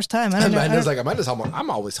 This is the first time. I don't know. I Amanda's don't- like, I'm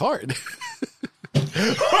always hard.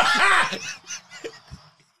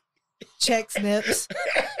 check snips.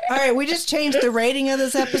 All right, we just changed the rating of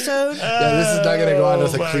this episode. Yeah, this is not gonna go out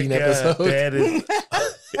as a my clean God, episode. that is-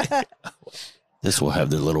 This will have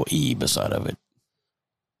the little E beside of it.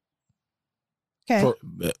 Okay. For-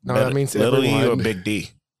 No, that means little E or everyone. big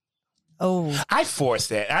D. Oh, I forced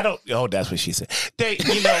that. I don't. Oh, that's what she said. They,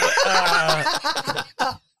 you know.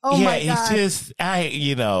 oh yeah, my it's god. just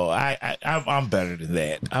I'm better than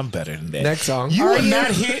that. I'm better than that. Next song. You Are will you?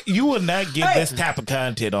 not hear. You will not get Hey. this type of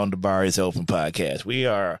content on the Bar Is Open podcast. We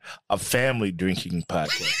are a family drinking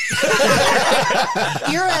podcast.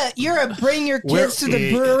 You're a bring your kids to the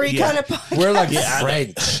Yeah, brewery yeah. kind of. We're like Yeah, I know.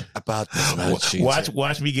 French about this.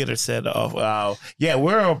 Watch me get her set off. Yeah,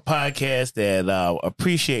 we're a podcast that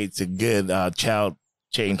appreciates a good child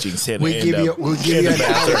changing center. We'll give you an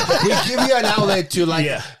outlet. We give you an outlet to like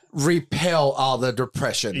Yeah. repel all the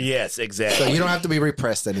depression. Yes, So exactly. you don't have to be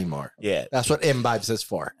repressed anymore. Yeah, That's what Imbibes is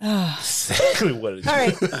for. exactly what it is. All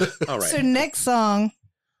right. All right. So next song,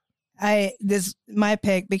 this my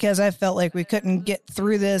pick because I felt like we couldn't get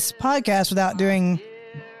through this podcast without doing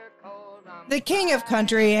the king of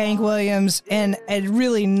country, Hank Williams, and a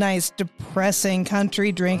really nice, depressing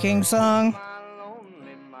country drinking song.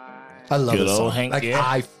 I love Good this old song. Hank, Like yeah.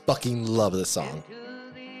 I fucking love this song.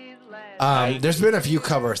 There's been a few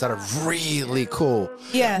covers that are really cool.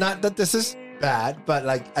 Yeah. Not that this is bad, but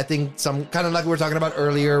like I think some kind of like we were talking about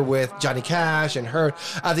earlier with Johnny Cash and her.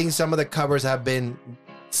 I think some of the covers have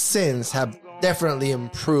definitely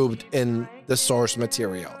improved in the source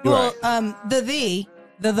material. Well,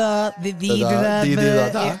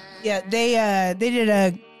 yeah, they did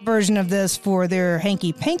a version of this for their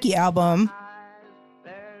Hanky Panky album.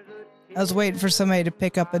 I was waiting for somebody to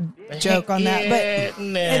pick up a joke on that, but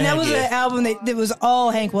and that was an album that was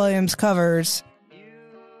all Hank Williams covers.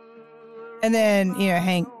 And then,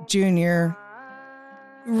 Hank Jr.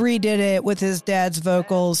 redid it with his dad's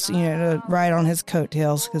vocals, to ride on his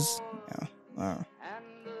coattails because,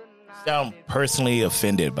 I'm personally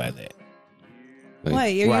offended by that.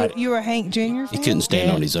 Wait, Right. you were a Hank Jr. He fan? couldn't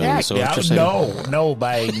stand on his own. So it's just no,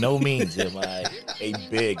 by no means am I a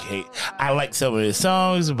big hate. I like some of his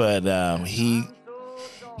songs, but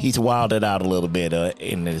he's wilded out a little bit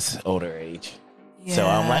in his older age. So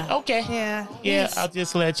I'm like, okay, Yeah. yeah, I'll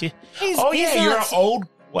just let you. he's You're an not- old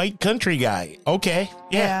white country guy. Okay,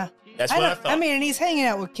 yeah, that's what I thought. I mean, and he's hanging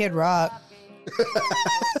out with Kid Rock.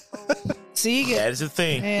 So you get, That's the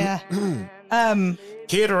thing. yeah.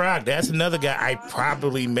 Kid Rock, that's another guy I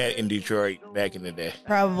probably met in Detroit back in the day.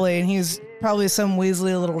 Probably, and he was probably some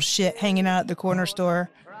Weasley little shit hanging out at the corner store,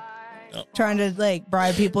 trying to like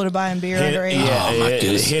bribe people to buy him beer underage. Yeah, Oh my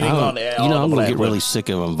goodness. hitting I on don't- all I'm the going to black get really women. sick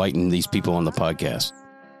of inviting these people on the podcast.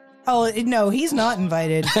 Oh no, he's not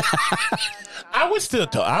invited. I would still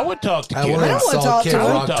talk. I would talk to I Kid want to don't Rock. wanna insult talk Kid to him.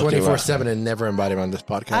 Rock Talk to him. 24/7 and never invite him on this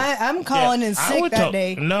podcast. I'm calling in I sick would that talk-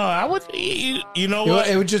 day. No, I would. You know You know, what?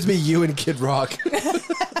 it would just be you and Kid Rock.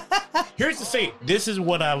 Here's the thing. This is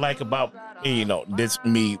what I like about this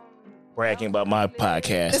me bragging about my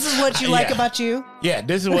podcast. This is what you like Yeah. about you. Yeah,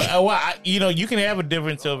 this is what you can have a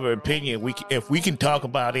difference of opinion. If we can talk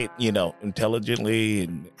about it, intelligently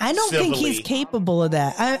and I don't think civilly. he's capable of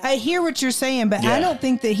that. I hear what you're saying, but Yeah. I don't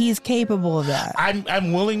think that he's capable of that.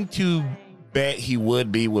 I'm willing to bet he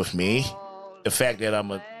would be with me. The fact that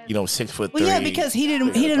I'm a 6'3". Well, yeah, because he didn't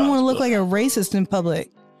want to look like a racist in public.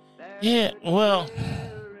 Yeah, well,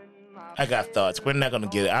 I got thoughts. We're not gonna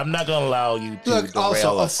get it. I'm not gonna allow you to Look, derail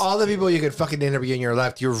also, us. of all the people you could fucking interview in your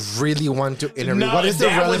life, you really want to interview. No, What is the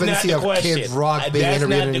that was not relevancy the of question. Kid Rock being That's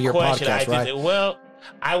interviewed not in the your question. podcast, right?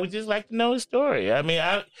 I would just like to know his story. I mean,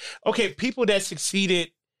 people that succeeded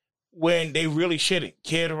when they really shouldn't.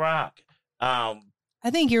 Kid Rock. I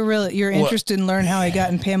think you're interested in learning how he got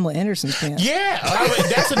in Pamela Anderson's pants. Yeah, I mean,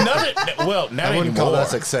 that's another. Well, not I wouldn't anymore. call that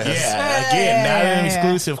success. Yeah, again, not an Yeah.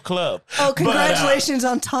 exclusive club. Oh, But, congratulations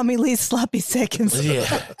on Tommy Lee's sloppy seconds.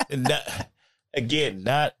 yeah,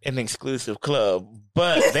 not an exclusive club.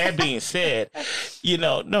 But that being said,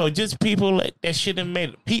 no, just people that should have made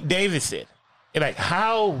it. Pete Davidson. Like,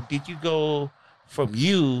 how did you go from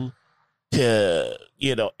you to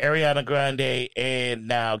Ariana Grande and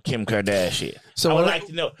now Kim Kardashian? So I would what- like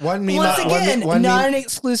to know. One meme, Once again, one not meme- an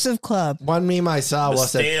exclusive club. one meme I saw But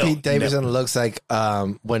was that still, Pete Davidson looks like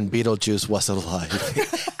when Beetlejuice was alive.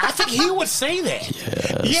 I think he would say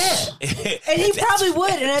that. Yeah. And he probably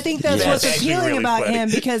would, and I think that's Yeah. what's That's actually appealing really about funny. him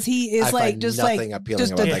because he is I like find just nothing like appealing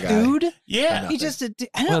just about a that guy. dude. Yeah. He just a.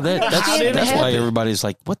 I Well, don't that's understand that's that. why everybody's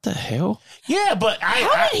like, "What the hell?" Yeah, but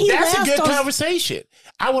How did he that's a last good on- conversation.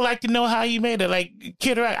 I would like to know how you made it. Like,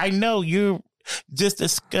 Kid Rock, I know you're just a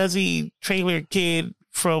scuzzy trailer kid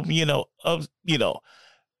from, up,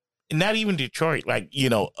 not even Detroit, like,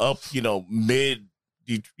 up, mid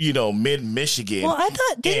Michigan. Well, I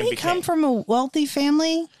thought didn't And he come became- from a wealthy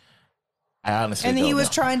family? I honestly And he don't was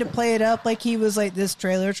know. trying to play it up like he was like this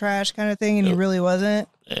trailer trash kind of thing, and he really wasn't.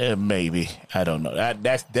 Maybe. I don't know.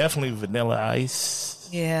 That's definitely Vanilla Ice.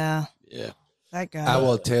 Yeah, Yeah. that guy. I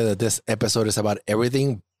will tell you that this episode is about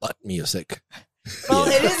everything but music. Well,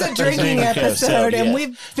 it is a drinking Yeah. episode, Yeah. and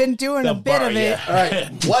we've been doing a The bit bar, of it. yeah. All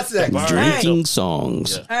right, what's next? Bar- Drinking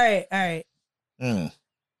songs. Yeah. All right. Mm.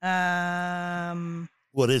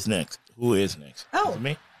 What is next? Who is next? Oh. Is it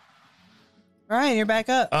me? Ryan, you're back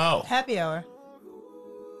up. Oh. Happy hour.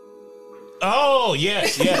 Oh,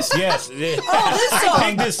 yes. Yeah. Oh, this I song.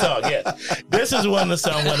 picked this song, yes. This is one of the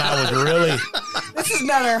songs when I was really... This is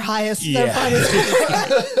not our highest. Yeah. finest-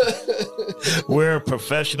 We're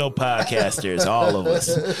professional podcasters, all of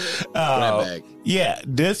us. Right back. Yeah,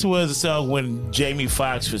 this was a song when Jamie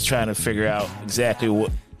Foxx was trying to figure out exactly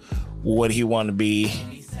what he wanted to be.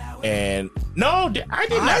 And no, I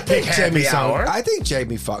did not pick Happy Hour. I think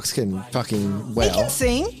Jamie Foxx can fucking He well. can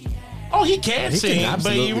sing. Oh, he can He sing, can but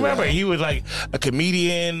absolutely you remember well. he was like a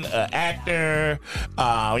comedian, an actor.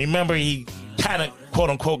 You remember he kind of quote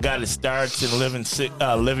unquote got his starts in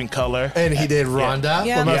Living Color. And he did Rhonda,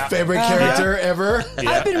 Yeah. one of my Yeah. favorite Uh-huh. character ever.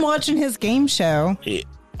 I've been watching his game show, Yeah.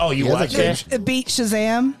 Oh, you He has a watched game that? Beat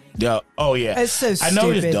Shazam. Yeah. Oh, yeah. It's so I know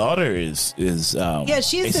his stupid. daughter is. Yeah,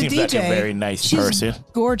 she's it the seems DJ. like a very nice She's person.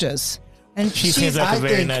 gorgeous, and She she's seems like I a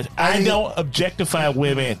very think- nice. I I think- don't objectify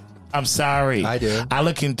women. I'm sorry. I do. I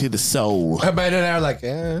look into the soul. But then they're like,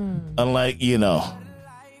 Unlike,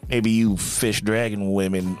 maybe you fish dragon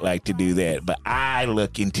women like to do that, but I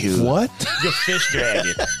look into what? the fish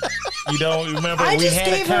dragon. You don't remember I we just had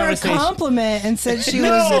gave a her a conversation. compliment and said she was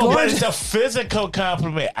No, but gorgeous. it's a physical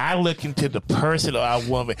compliment. I look into the person or a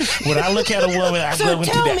woman. When I look at a woman, I So go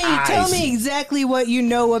into tell the me, eyes. tell me exactly what you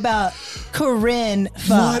know about Corinne Fox.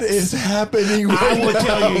 What is happening I right will now?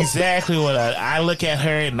 tell you exactly what I look at her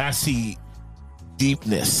and I see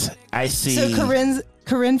deepness. I see. So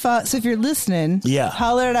Corinne Fox, if you're listening, Yeah.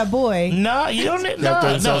 holler at our boy. No, you don't. have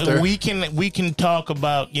to insult No, her. we can talk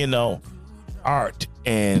about art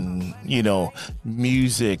and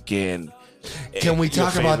music and. Can we your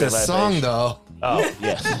talk about favorite the song libation. though? Oh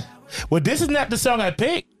yes. Well, this is not the song I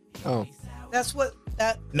picked. Oh, That's what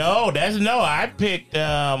that. I picked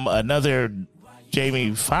another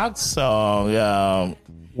Jamie Foxx song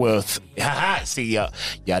with. See,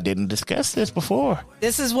 y'all didn't discuss this before.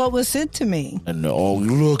 This is what was sent to me. And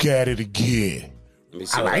look at it again.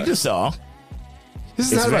 I like the song. this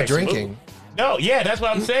is It's not about very drinking. smooth. No, yeah, that's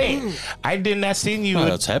what I'm saying. I did not send you. Oh,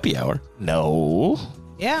 that's happy hour. No,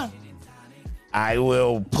 Yeah. I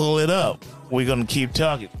will pull it up. we're gonna keep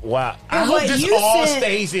talking. Wow. I Yeah, hope but this you all said-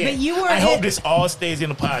 stays in. but you were I hope in- this all stays in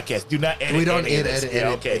the podcast. Do not edit. We don't any of edit, this. edit, Yeah,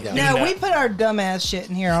 edit, okay. yeah. Do No, not- we put our dumbass shit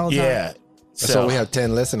in here all the time. Yeah. So we have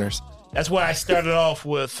 10 listeners. That's why I started off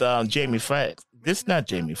with Jamie Foxx. This is not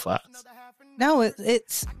Jamie Foxx. No,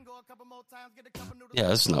 it's Yeah,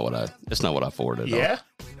 that's not what I forwarded. Yeah.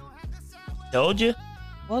 Told you.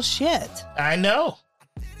 well, shit. I know.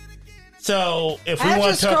 So if we I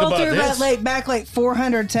want just to talk scrolled about through this, back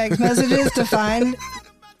 400 text messages to find.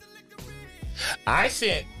 I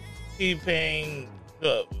sent T-Pain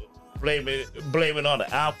blame it on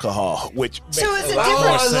the alcohol, which makes So it's a lot different- more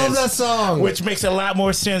I love sense. that song. Which makes a lot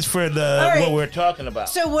more sense for the right. what we're talking about.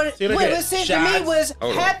 So what See, look at was it. sent to me Shots. was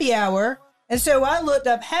Hold on. happy hour, and so I looked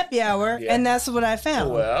up happy hour, Yeah. and that's what I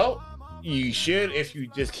found. Well, you should if you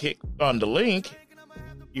just hit on the link,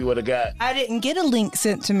 you would have got. I didn't get a link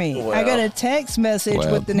sent to me. Well. I got a text message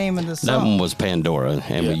Well, with the name of the That song. one was Pandora,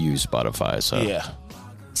 and we Yeah. use Spotify. So Yeah,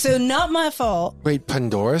 So not my fault. Wait,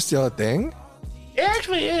 Pandora's still a thing? it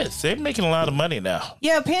actually is. They're making a lot of money now.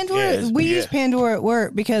 Yeah, Pandora. Yes, we yeah. use Pandora at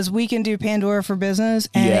work because we can do Pandora for business,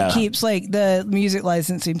 and Yeah. it keeps like the music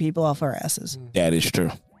licensing people off our asses. That is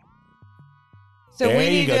true. So there we you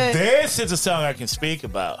need go. to. This is a song I can speak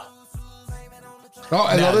about. Oh,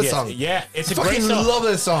 I Now, love this yeah, song. Yeah, it's a great Fucking song. love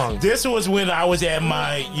this song. This was when I was at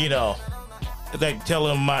my, like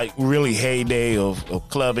telling my really heyday of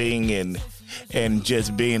clubbing and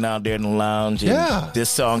just being out there in the lounge. And Yeah. this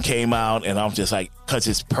song came out, and I'm just like, because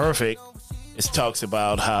it's perfect. It talks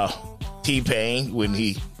about how T-Pain, when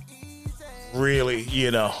he really,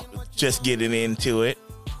 just getting into it,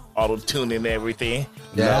 auto-tuning everything.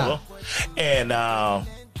 Yeah. Love him. And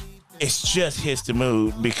it's just hits the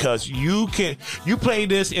mood because you play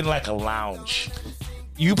this in like a lounge.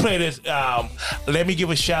 You play this. Let me give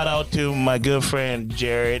a shout out to my good friend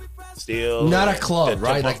Jared. Still, Not a club,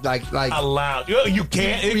 right? Like a lounge. You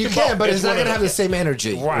can, you can, but it's not one gonna of have the same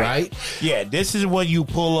energy, right? Yeah, this is what you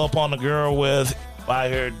pull up on a girl with, buy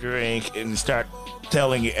her a drink, and start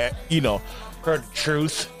telling her the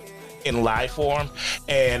truth in live form.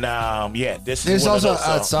 And this There's is one also of those a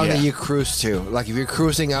songs. song Yeah. that you cruise to. Like if you're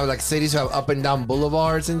cruising out, like cities who have up and down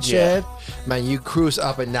boulevards and shit, man, you cruise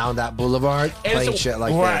up and down that boulevard And playing it's a- shit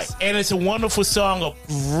like right. this. And it's a wonderful song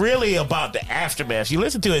really about the aftermath. You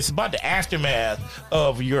listen to it, it's about the aftermath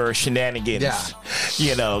of your shenanigans.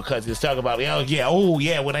 Yeah. Because it's talking about,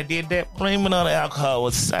 when I did that, blaming on the alcohol,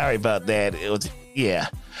 was sorry about that. It was,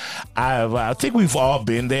 I think we've all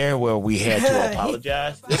been there where we had to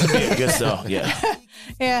apologize. This would be a good song. Yeah.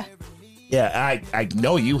 Yeah. Yeah, I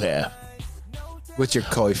know you have. With your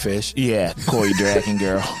koi fish. Yeah, Koi Dragon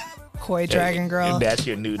Girl. Koi Dragon Girl. That's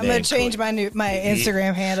your new I'm name. gonna change my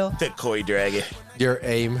Instagram handle. The Koi Dragon. Your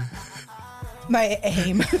aim. My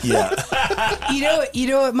aim. Yeah. you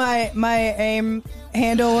know what my aim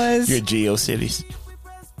handle was? Your GeoCities.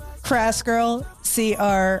 Crass Girl,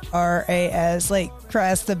 CRRAS, like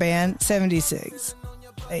Crass the band, 76.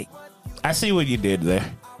 Like, I see what you did there.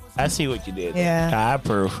 Yeah.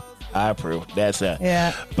 I approve. That's it.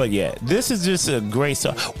 yeah. But yeah, this is just a great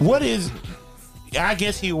song. I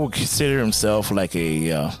guess he will consider himself like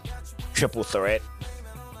a triple threat.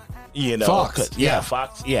 Fox. 'cause-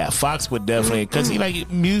 Fox. Yeah, Fox would definitely, because he like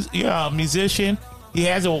musician. He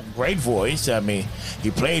has a great voice. I mean,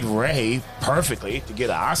 he played Ray perfectly to get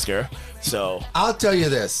an Oscar. So I'll tell you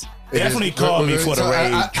this. Definitely call me for the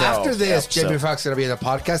Ray After Charles this, episode. Jamie Foxx is gonna be in the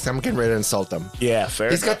podcast. I'm getting ready to insult him. yeah, fair.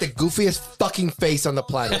 He's got the goofiest fucking face on the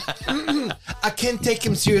planet. I can't take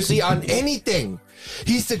him seriously on anything.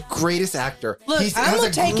 He's the greatest actor. Look, He I'm has gonna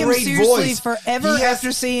a take him great seriously voice. forever He has-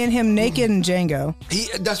 after seeing him naked in Django.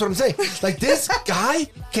 That's what I'm saying. Like this guy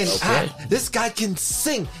can act. This guy can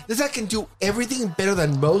sing. This guy can do everything better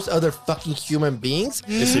than most other fucking human beings.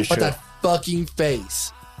 This is but true. that fucking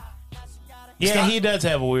face. Yeah, he does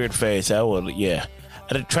have a weird face. I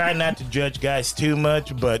try not to judge guys too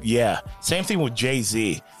much, but yeah. Same thing with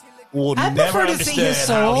Jay-Z. We'll I never prefer to see understand his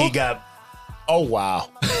how soul. he got. Oh, wow.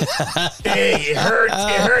 Hey, it hurts.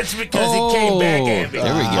 It hurts because it came back at me.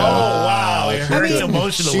 There we go. Oh, wow. It hurts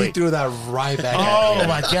emotionally. She threw that right back Oh, at me.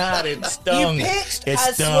 my God. It stung. You pitched, It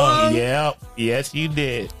I stung. swung. Yep. Yes, you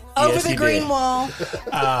did. Over Yes, the you green did. wall.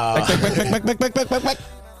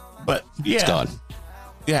 But yeah. It's gone.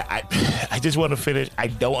 Yeah, I just want to finish. I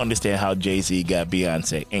don't understand how Jay-Z got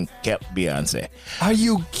Beyonce and kept Beyonce. Are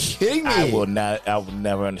you kidding me? I will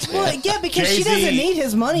never understand. Well, yeah, because she Jay-Z doesn't need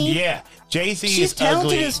his money. Yeah, Jay-Z She's is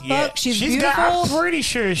talented ugly. as fuck. Yeah. She's got, beautiful. I'm pretty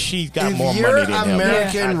sure she's got If more you're money than him.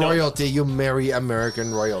 American I don't- royalty, you marry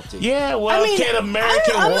American royalty. Yeah, well, I mean, can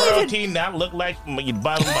American I'm not even- royalty not look like the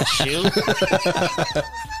bottom of my shoe?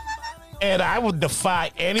 And I would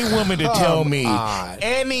defy any woman to tell me,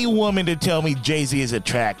 Jay-Z is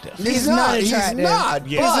attractive. He's not. He's attractive. not.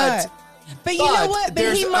 Yeah. But you know what? But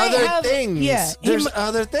there's he might other have things. Yeah, There's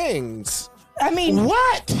other things. I mean,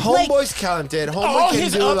 What? Homeboy's talented. Homeboy All can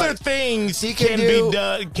his do other like, things he can can do- be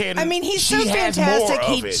done. I mean, he's she so has fantastic.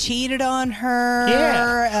 more of He it. cheated on her.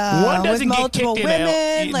 Yeah, one with doesn't get multiple kicked women.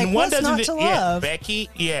 in the Like, one what's doesn't. not to Yeah, love? Becky.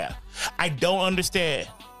 Yeah, I don't understand.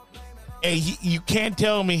 And you can't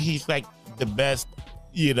tell me he's like the best.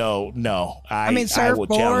 You know, no. I mean, I will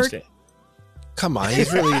challenge Surfboard. that. Come on,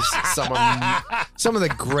 he's released some of the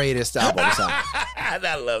greatest albums.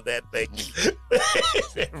 I love that thing.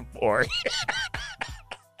 Boring.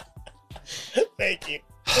 Thank you.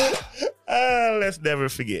 Let's never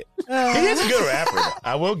forget. He is a good rapper. Though.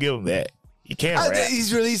 I will give him that. He can rap.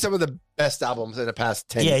 He's released some of the best albums in the past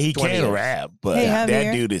 10 Yeah, he 20 can years. rap, but Hey, that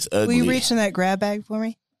Javier, dude is Will ugly. you reach in that grab bag for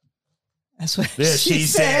me? That's what Yeah, she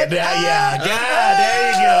said. Yeah, Ah! God,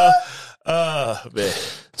 there you go. Man.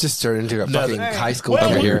 Just turned into a Another- fucking high school Well,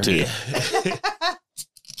 Over career. here too.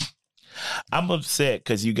 I'm upset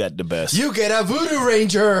because you got the best. You get a Voodoo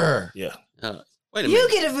Ranger. Yeah. Wait a You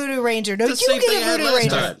minute. get a Voodoo Ranger. No, you It's the same thing I get a had Voodoo last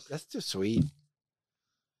Ranger. time. That's too sweet.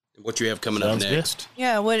 What you have coming up Sounds good. next?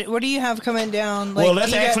 Yeah, what do you have coming down? Like, Well,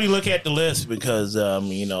 let's do you got- actually look at the list because,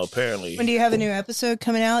 apparently. when do you have a new episode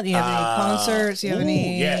coming out? Do you have any concerts? Do you have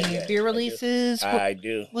any yeah, beer I do. releases? I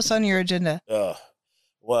do. What's on your agenda?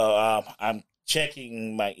 I'm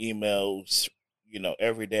checking my emails,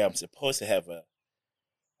 every day. I'm supposed to have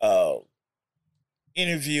a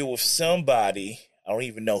interview with somebody. I don't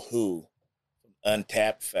even know who.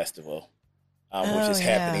 Untapped Festival, which is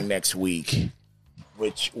happening next week,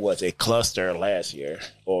 which was a cluster last year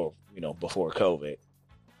or, before COVID.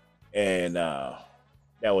 And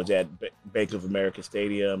that was at Bank of America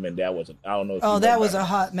Stadium. And that was, I don't know if you That know was about a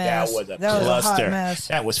hot mess. That was a hot cluster. mess.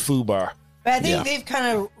 That was FUBAR. But I think they've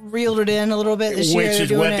kind of reeled it in a little bit this year. Which They're is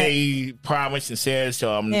doing what it. they promised and said.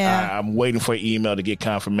 So Yeah. I'm waiting for an email to get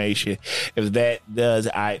confirmation. If that does,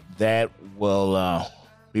 that will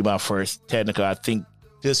be my first technical. I think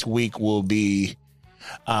this week will be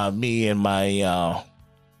me and my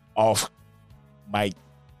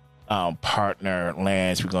partner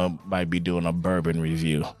Lance. Might be doing a bourbon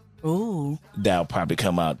review. Ooh, That'll probably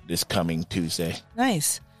come out this coming Tuesday.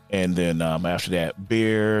 nice. And then after that,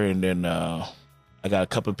 beer. And then I got a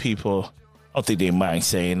couple of people. I don't think they mind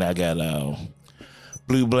saying I got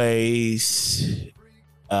Blue Blaze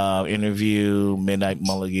interview, Midnight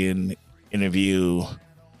Mulligan interview,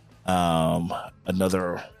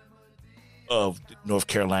 another of North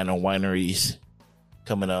Carolina wineries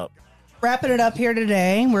coming up. Wrapping it up here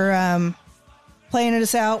today. We're playing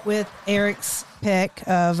us out with Eric's pick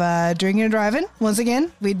of Drinking and Driving. Once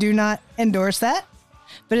again, we do not endorse that.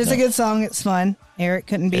 But it's a good song. It's fun. Eric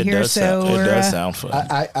couldn't be here, so it we're does sound fun.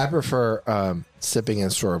 I prefer sipping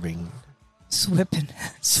and swerving. swipping,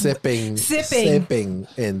 Sipping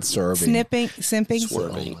and swerving. snipping, simping,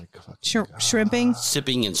 Swerving. Oh my God. shrimping.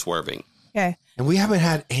 Sipping and swerving. Okay, And we haven't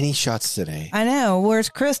had any shots today. I know. Where's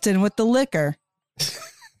Kristen with the liquor?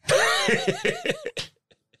 I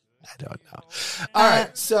don't know. All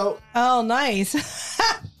right, so Oh, nice.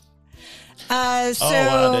 oh, wow, there's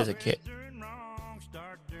So a kid.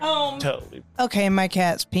 oh, Totally. okay, my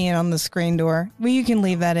cat's peeing on the screen door. Well, you can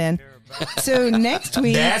leave that in. So next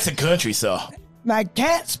week, That's a country song. my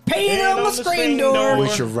cat's peeing on the screen door. we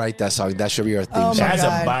should write that song. That should be our theme Oh, my song. That's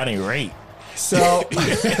God. a Bonnie Raitt. So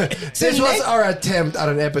this was next- our attempt at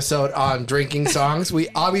an episode on drinking songs. We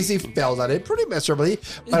obviously failed at it pretty miserably,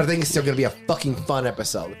 but I think it's still going to be a fucking fun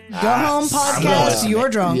episode. Go home I'm podcast. going. You're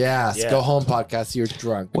drunk. Yes, Yeah. go home podcast. You're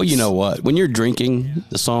drunk. Well, you know what? When you're drinking,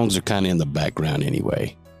 the songs are kind of in the background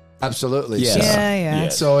anyway. Absolutely. Yeah. Yeah.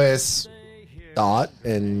 Yes. So is thought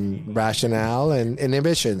and rationale and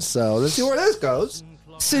inhibition. So let's see where this goes.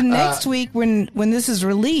 So next week, when this is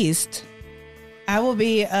released, I will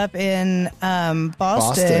be up in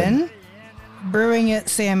Boston, brewing at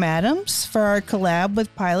Sam Adams for our collab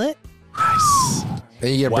with Pilot.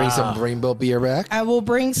 And you gotta bring Wow. some rainbow beer back. I will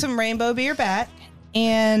bring some rainbow beer back,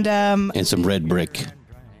 and And some red brick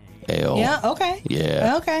ale. yeah, okay,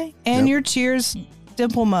 Yeah. okay, and your Cheers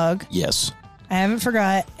dimple mug. Yes. I haven't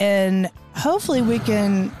forgot, and hopefully we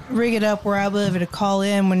can rig it up where I'll be able to call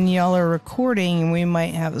in when y'all are recording, and we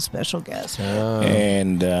might have a special guest.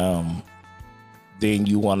 And then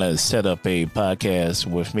you want to set up a podcast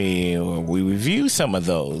with me or we review some of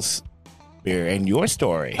those beer and your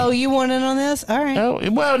story. Oh, you want in on this? All right. Oh,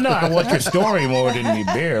 well, no, I want your story more than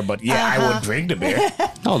the beer, but yeah, I would drink the beer.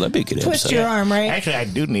 Oh, that'd be a good Twist episode. your arm, right? Actually, I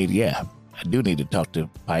do need to talk to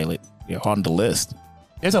Pilot. You're on the list.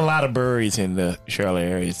 There's a lot of breweries in the Charlotte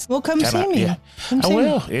area. Well, come see me. Yeah, Come I see me.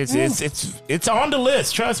 will. It's on the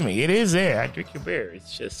list. Trust me, it is there. I drink your beer.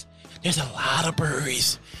 It's just there's a lot of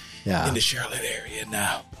breweries in the Charlotte area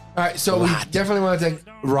now. All right, so we definitely want to thank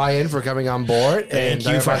Ryan for coming on board and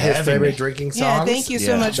Thank you for his having favorite me. drinking songs. Yeah, thank you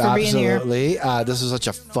so much for being here. Absolutely. This was such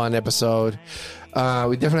a fun episode. We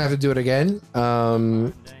definitely have to do it again.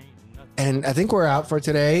 And I think we're out for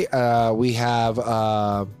today. We have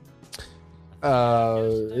I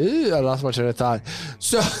lost my train of thought.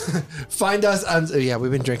 So find us on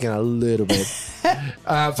we've been drinking a little bit.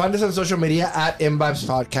 Find us on social media at Imbibes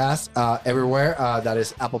Podcast everywhere. That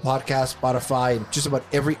is Apple Podcasts, Spotify, and just about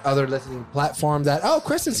every other listening platform that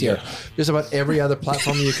Kristen's here. Just about every other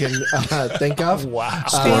platform you can think of. Wow.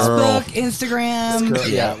 Facebook,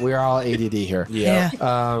 Instagram. Yeah, we are all ADD here. Yeah.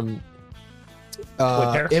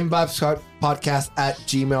 Imbibes Podcast at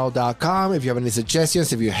gmail.com. If you have any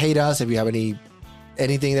suggestions, if you hate us, if you have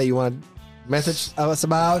anything that you want to message us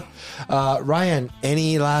about. Ryan,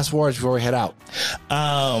 any last words before we head out?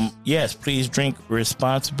 Yes, please drink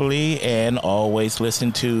responsibly and always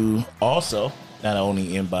listen to also not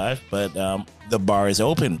only Imbibe, but the Bar is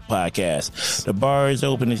Open podcast. The Bar is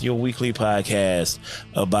Open is your weekly podcast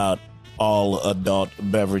about all adult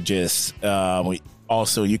beverages.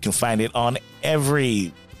 Also, you can find it on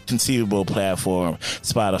every conceivable platform: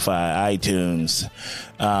 Spotify, iTunes,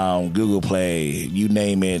 Google Play, you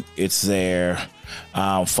name it, it's there.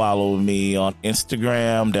 Follow me on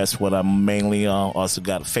Instagram. That's what I'm mainly on. Also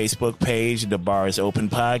got a Facebook page, The Bar is Open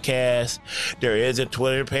Podcast. There is a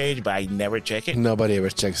Twitter page, but I never check it. Nobody ever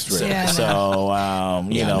checks Twitter. Yeah. So,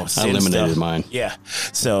 you know, I eliminated stuff. mine. Yeah.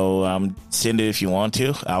 So, send it if you want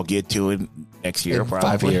to. I'll get to it next year, In probably.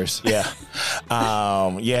 5 years. Yeah.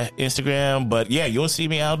 Instagram. But yeah, you'll see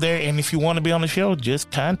me out there. And if you want to be on the show,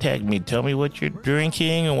 just contact me. Tell me what you're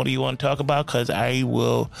drinking and what do you want to talk about, because I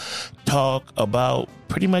will talk about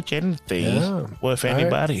pretty much anything with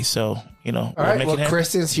anybody. Right. So, you know. All right. Well,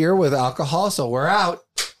 Kristen's here with alcohol, so we're out.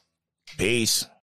 Peace.